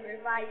 then you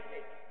revise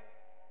it.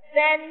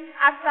 Then,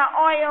 after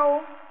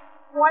oil,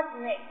 what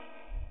next?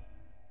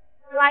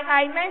 Like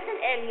I mentioned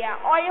earlier,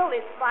 oil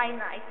is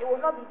finite. It will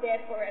not be there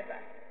forever.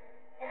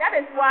 And that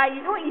is why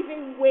you don't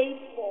even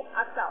wait for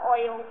after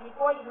oil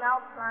before you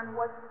now plan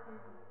what to do.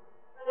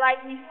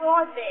 Like we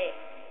saw there,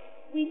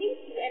 we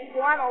need to, and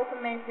Joanne also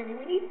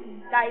mentioned, we need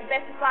to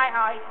diversify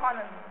our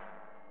economy.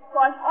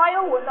 Because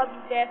oil will not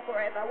be there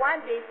forever. One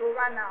day it will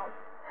run out.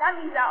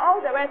 That means that all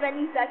the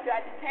revenues that you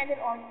are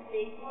dependent on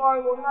today,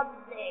 tomorrow will not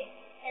be there.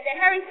 And the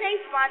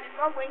Heritage Fund is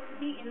not going to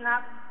be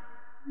enough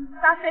to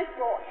suffice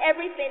for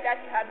everything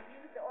that you have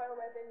used the oil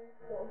revenues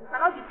for. You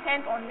cannot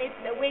depend on it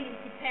the way you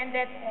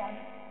depended on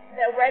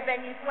the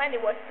revenues when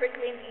it was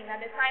trickling in at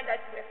the time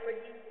that you were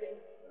producing.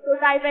 So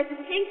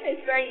diversification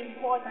is very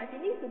important.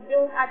 You need to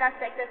build other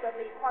sectors of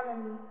the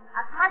economy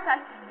as much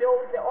as you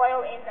build the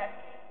oil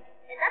industry.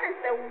 And that is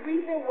the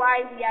reason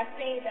why we are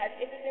saying that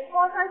it is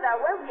important that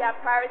when we are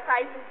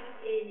prioritizing these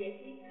areas,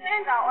 we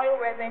spend our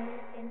oil revenue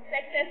in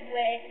sectors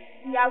where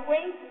we are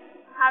going to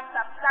have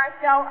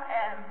substantial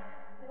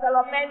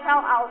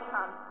developmental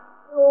outcomes.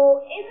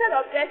 So instead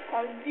of just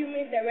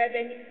consuming the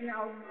revenues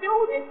now,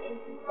 build it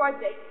into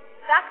projects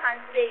that can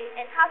save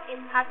and have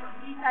impact on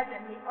today's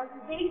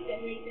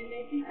generation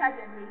and future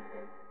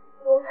generations.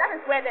 So that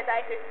is where the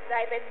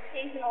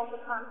diversification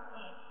also comes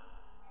in.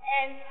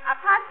 And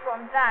apart from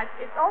that,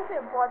 it's also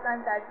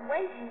important that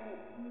when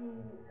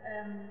you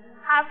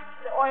have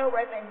the oil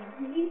revenue,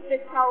 you need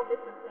fiscal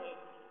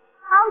discipline.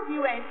 How do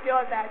you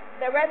ensure that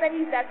the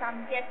revenues that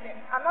I'm getting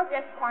are not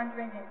just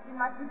squandering it? You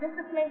must be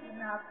disciplined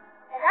enough.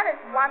 And that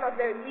is one of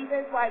the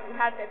reasons why we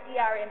have the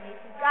PRMA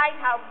to guide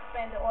how we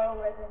spend the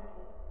oil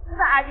revenue. So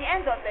that at the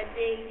end of the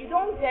day, you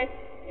don't just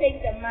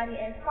take the money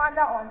and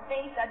squander on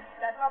things that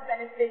does not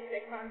benefit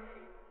the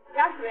country. You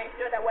have to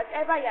ensure that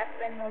whatever you are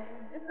spending on,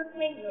 you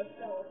discipline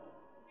yourself,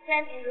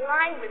 spend in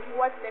line with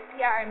what the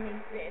PRMA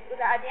says, so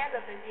that at the end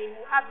of the day,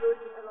 you have those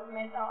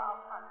developmental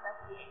outcomes that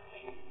we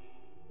expect.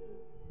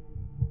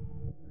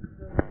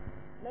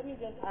 Let me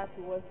just add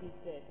to what he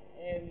said.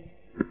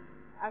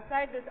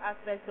 Aside this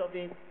aspect of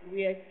it,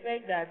 we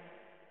expect that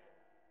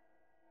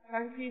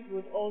countries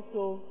would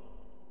also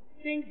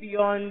think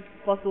beyond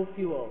fossil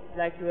fuels,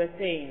 like you were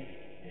saying,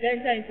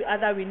 venture into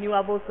other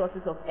renewable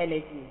sources of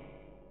energy.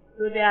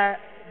 So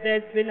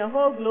there's been a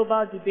whole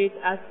global debate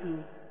as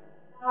to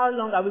how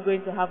long are we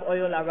going to have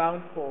oil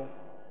around for.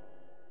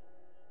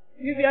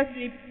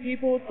 Previously,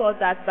 people thought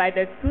that by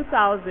the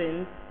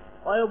 2000s,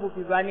 oil would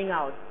be running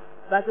out.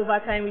 But over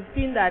time, we've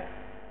seen that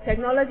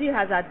technology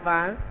has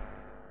advanced,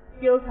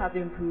 skills have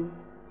improved,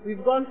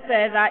 we've gone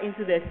further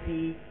into the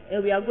sea,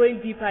 and we are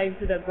going deeper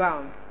into the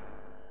ground.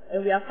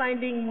 And we are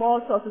finding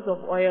more sources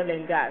of oil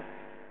and gas.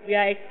 We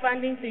are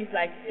expanding things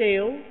like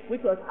shale,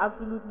 which was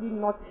absolutely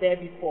not there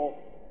before,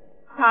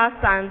 tar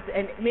sands,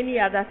 and many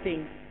other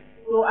things.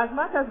 So as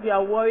much as we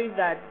are worried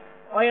that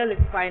oil is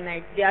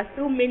finite, there are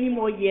still many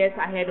more years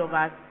ahead of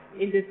us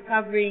in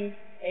discovering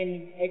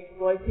and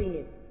exploiting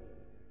it.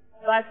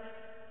 But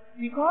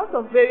because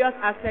of various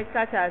aspects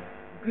such as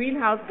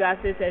greenhouse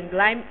gases and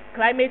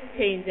climate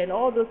change and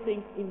all those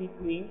things in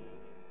between,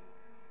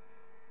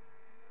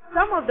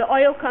 some of the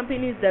oil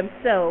companies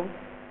themselves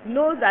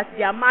know that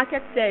their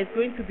market share is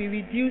going to be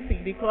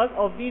reducing because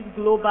of these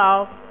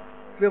global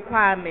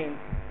requirements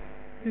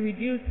to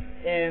reduce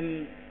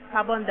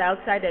carbon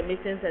dioxide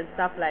emissions and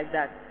stuff like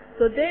that.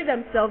 So they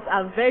themselves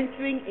are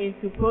venturing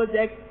into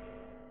projects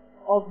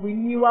of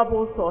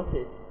renewable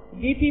sources.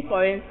 BP,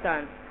 for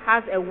instance,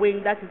 has a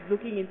wing that is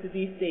looking into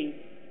these things.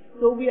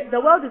 So the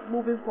world is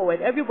moving forward.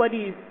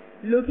 Everybody is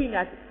looking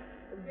at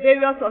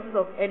various sources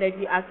of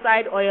energy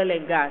aside oil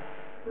and gas.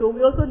 So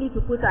we also need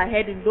to put our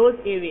head in those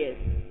areas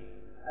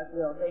as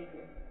well. Thank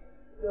you.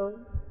 So,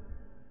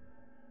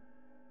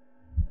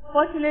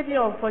 fortunately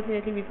or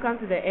unfortunately, we've come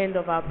to the end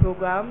of our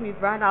program.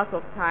 We've run out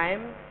of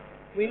time.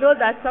 We know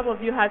that some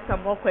of you had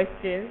some more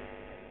questions.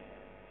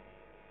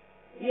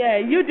 Yeah,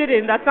 you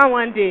didn't, but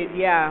someone did,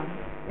 yeah.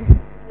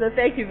 So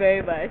thank you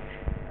very much.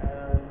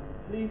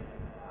 Please,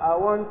 I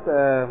want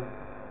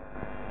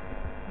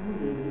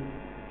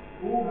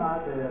who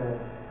had the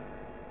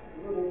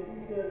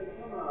teachers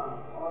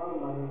oil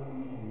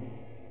money,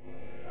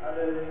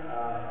 others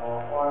are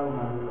oil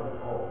money or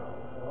all.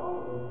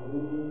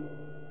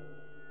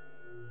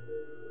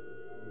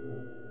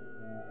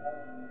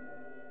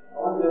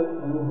 All just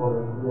new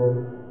volunteers,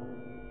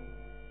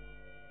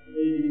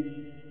 maybe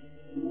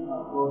who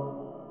have got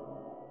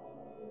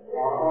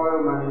our oil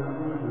money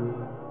TV.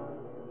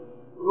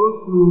 Those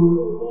who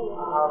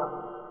have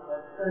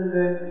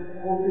extended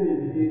open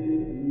invitation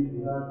to me to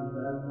that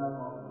international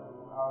project.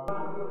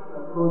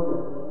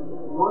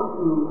 We want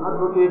to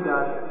advocate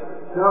that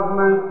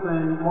government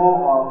spend more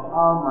of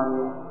our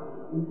money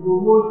in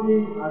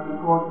promoting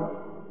agriculture,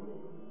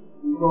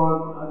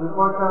 because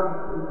agriculture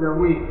is the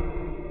way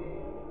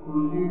to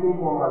reducing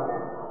poverty.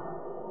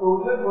 So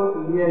we just want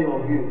to hear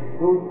your views.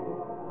 Those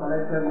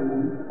selected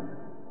with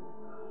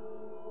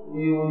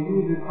we will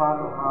use this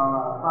part of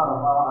our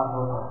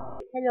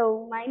advocacy.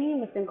 Hello, my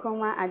name is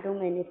Nkrumah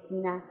Adom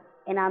Enesina,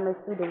 and I'm a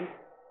student.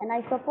 And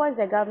I support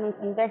the government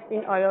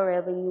investing oil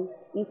revenue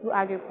into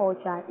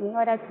agriculture in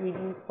order to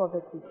reduce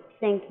poverty.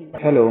 Thank you.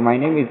 Hello, my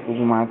name is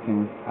Ugu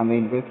Martins. I'm a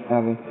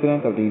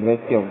student of the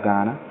University of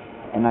Ghana,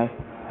 and I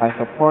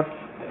support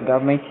the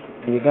government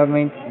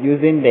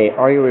using the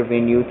oil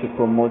revenue to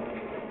promote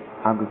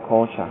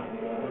agriculture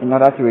in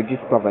order to reduce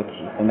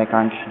poverty in the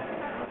country.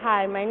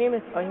 Hi, my name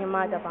is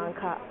Ohima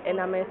Dabanka, and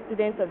I'm a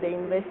student of the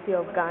University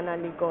of Ghana,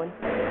 Legon.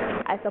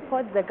 I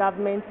support the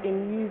government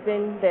in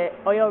using the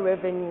oil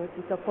revenue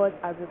to support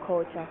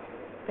agriculture.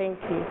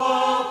 Thank you.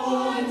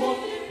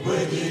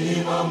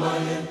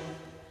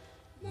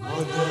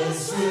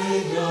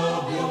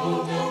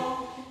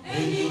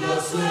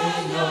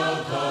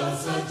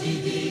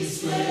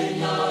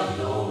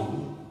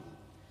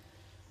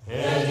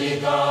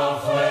 Edica